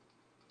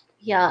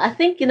 Yeah, I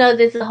think,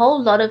 there's a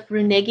whole lot of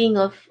reneging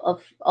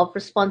of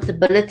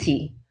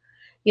responsibility.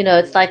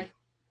 It's like,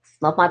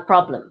 it's not my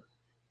problem,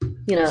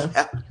 you know.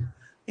 Yeah,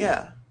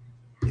 yeah,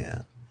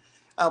 yeah.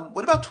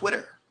 What about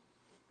Twitter?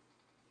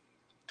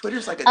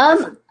 Twitter's like a Um,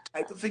 different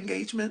type of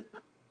engagement.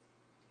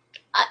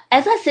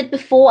 as I said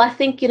before, I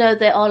think,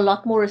 they are a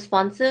lot more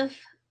responsive.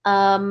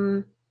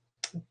 Um,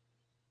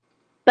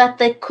 but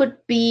they could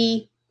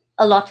be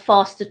a lot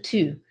faster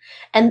too.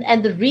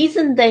 And the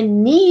reason they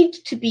need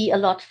to be a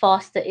lot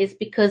faster is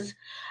because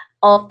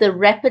of the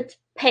rapid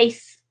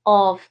pace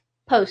of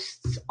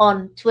posts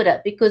on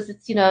Twitter, because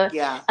it's,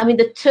 Yeah, I mean,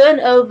 the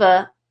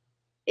turnover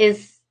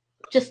is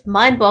just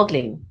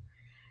mind-boggling.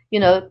 You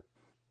know,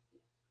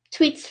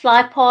 tweets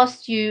fly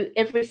past you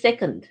every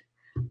second.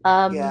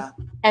 Um, yeah,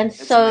 and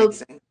it's so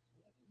amazing.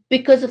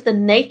 because of the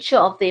nature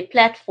of their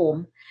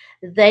platform,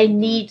 they Hmm.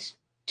 need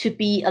to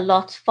be a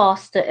lot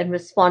faster in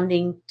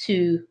responding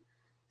to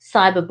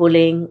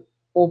cyberbullying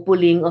or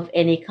bullying of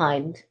any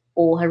kind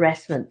or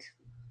harassment.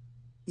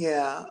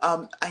 Yeah,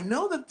 I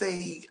know that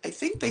I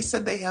think they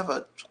said they have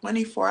a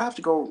 24, I have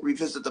to go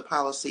revisit the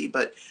policy,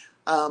 but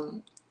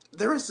um,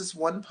 there was this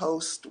one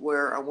post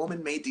where a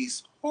woman made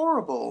these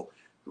horrible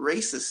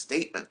racist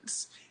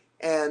statements.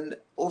 And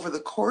over the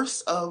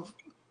course of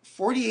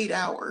 48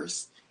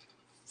 hours,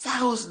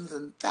 thousands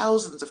and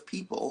thousands of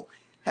people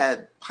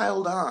had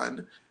piled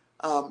on.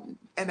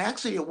 And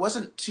actually, it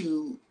wasn't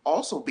to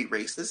also be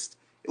racist.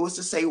 It was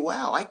to say,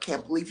 wow, I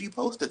can't believe you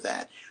posted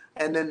that.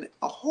 And then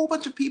a whole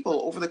bunch of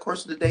people over the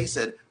course of the day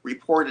said,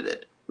 reported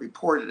it,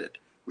 reported it,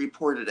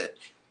 reported it.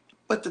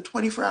 But the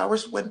 24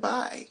 hours went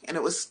by and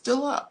it was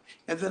still up.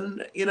 And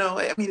then,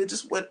 I mean,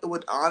 it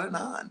went on and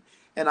on.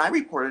 And I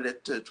reported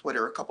it to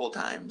Twitter a couple of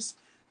times,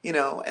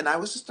 and I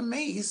was just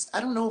amazed. I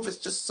don't know if it's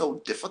just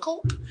so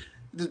difficult.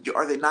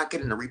 Are they not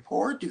getting a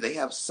report? Do they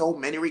have so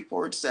many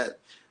reports that,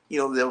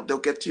 they'll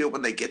get to it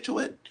when they get to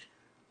it?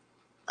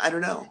 I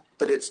don't know.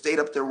 But it stayed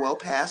up there well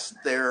past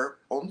their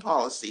own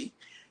policy.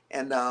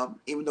 And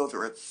even though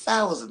there are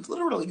thousands,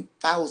 literally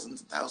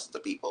thousands and thousands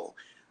of people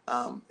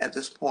at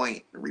this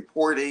point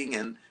reporting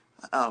and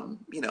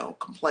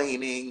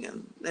complaining,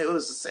 and it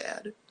was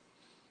sad.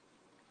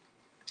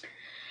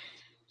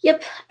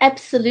 Yep,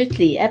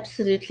 absolutely,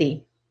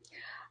 absolutely.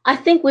 I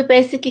think we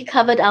basically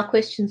covered our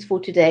questions for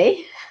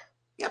today.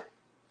 Yep,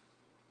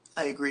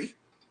 I agree.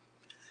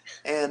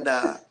 And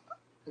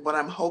what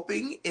I'm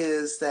hoping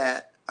is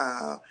that,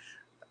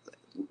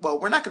 well,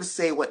 we're not going to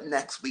say what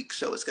next week's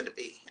show is going to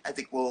be. I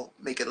think we'll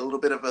make it a little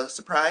bit of a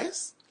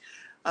surprise,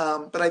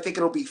 but I think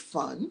it'll be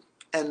fun.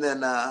 And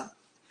then,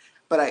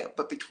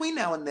 but between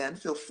now and then,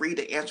 feel free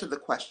to answer the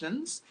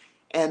questions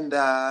and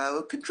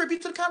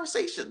contribute to the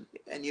conversation.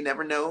 And you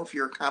never know if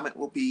your comment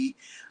will be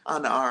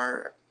on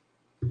our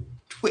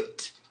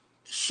Twit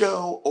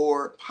show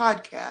or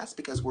podcast,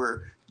 because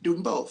we're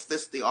doing both.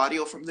 The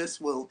audio from this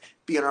will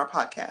be on our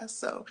podcast.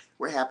 So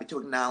we're happy to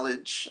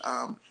acknowledge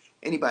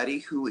anybody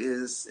who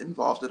is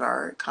involved in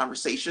our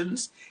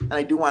conversations. And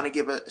I do want to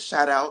give a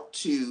shout out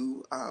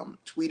to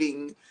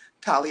Tweeting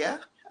Talia.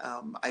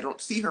 I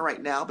don't see her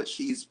right now, but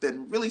she's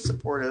been really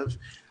supportive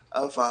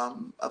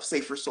of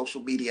safer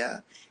social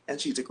media, and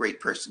she's a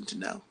great person to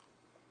know.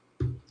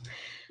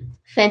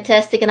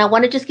 Fantastic. And I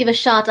want to just give a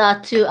shout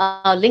out to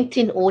our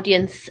LinkedIn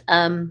audience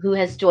who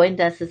has joined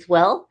us as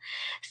well.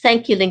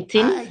 Thank you,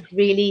 LinkedIn. Hi.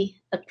 Really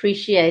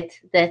appreciate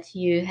that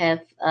you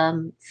have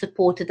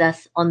supported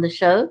us on the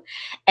show.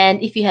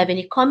 And if you have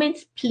any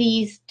comments,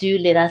 please do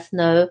let us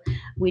know.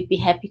 We'd be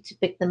happy to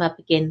pick them up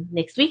again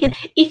next week. And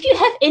if you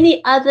have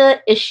any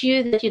other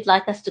issue that you'd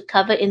like us to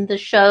cover in the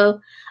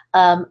show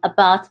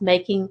about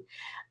making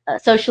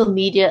social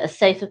media a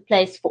safer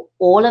place for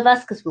all of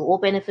us, because we'll all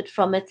benefit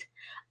from it,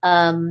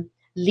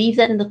 leave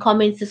that in the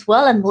comments as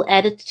well, and we'll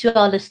add it to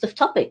our list of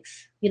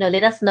topics.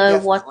 Let us know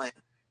Definitely.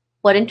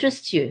 what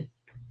interests you.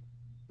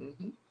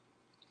 Mm-hmm.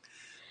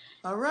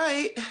 All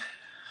right.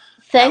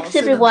 Thanks,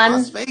 Allison in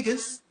Las everyone.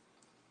 Vegas.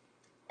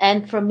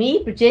 And from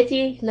me,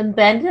 Brigetti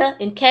Limbanda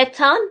in Cape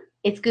Town,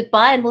 it's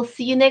goodbye, and we'll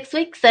see you next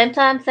week, same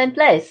time, same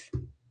place.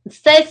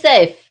 Stay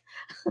safe.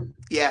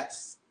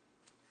 Yes.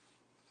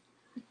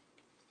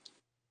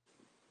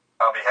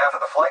 On behalf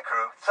of the flight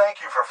crew,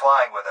 thank you for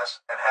flying with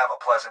us and have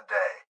a pleasant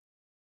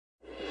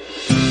day.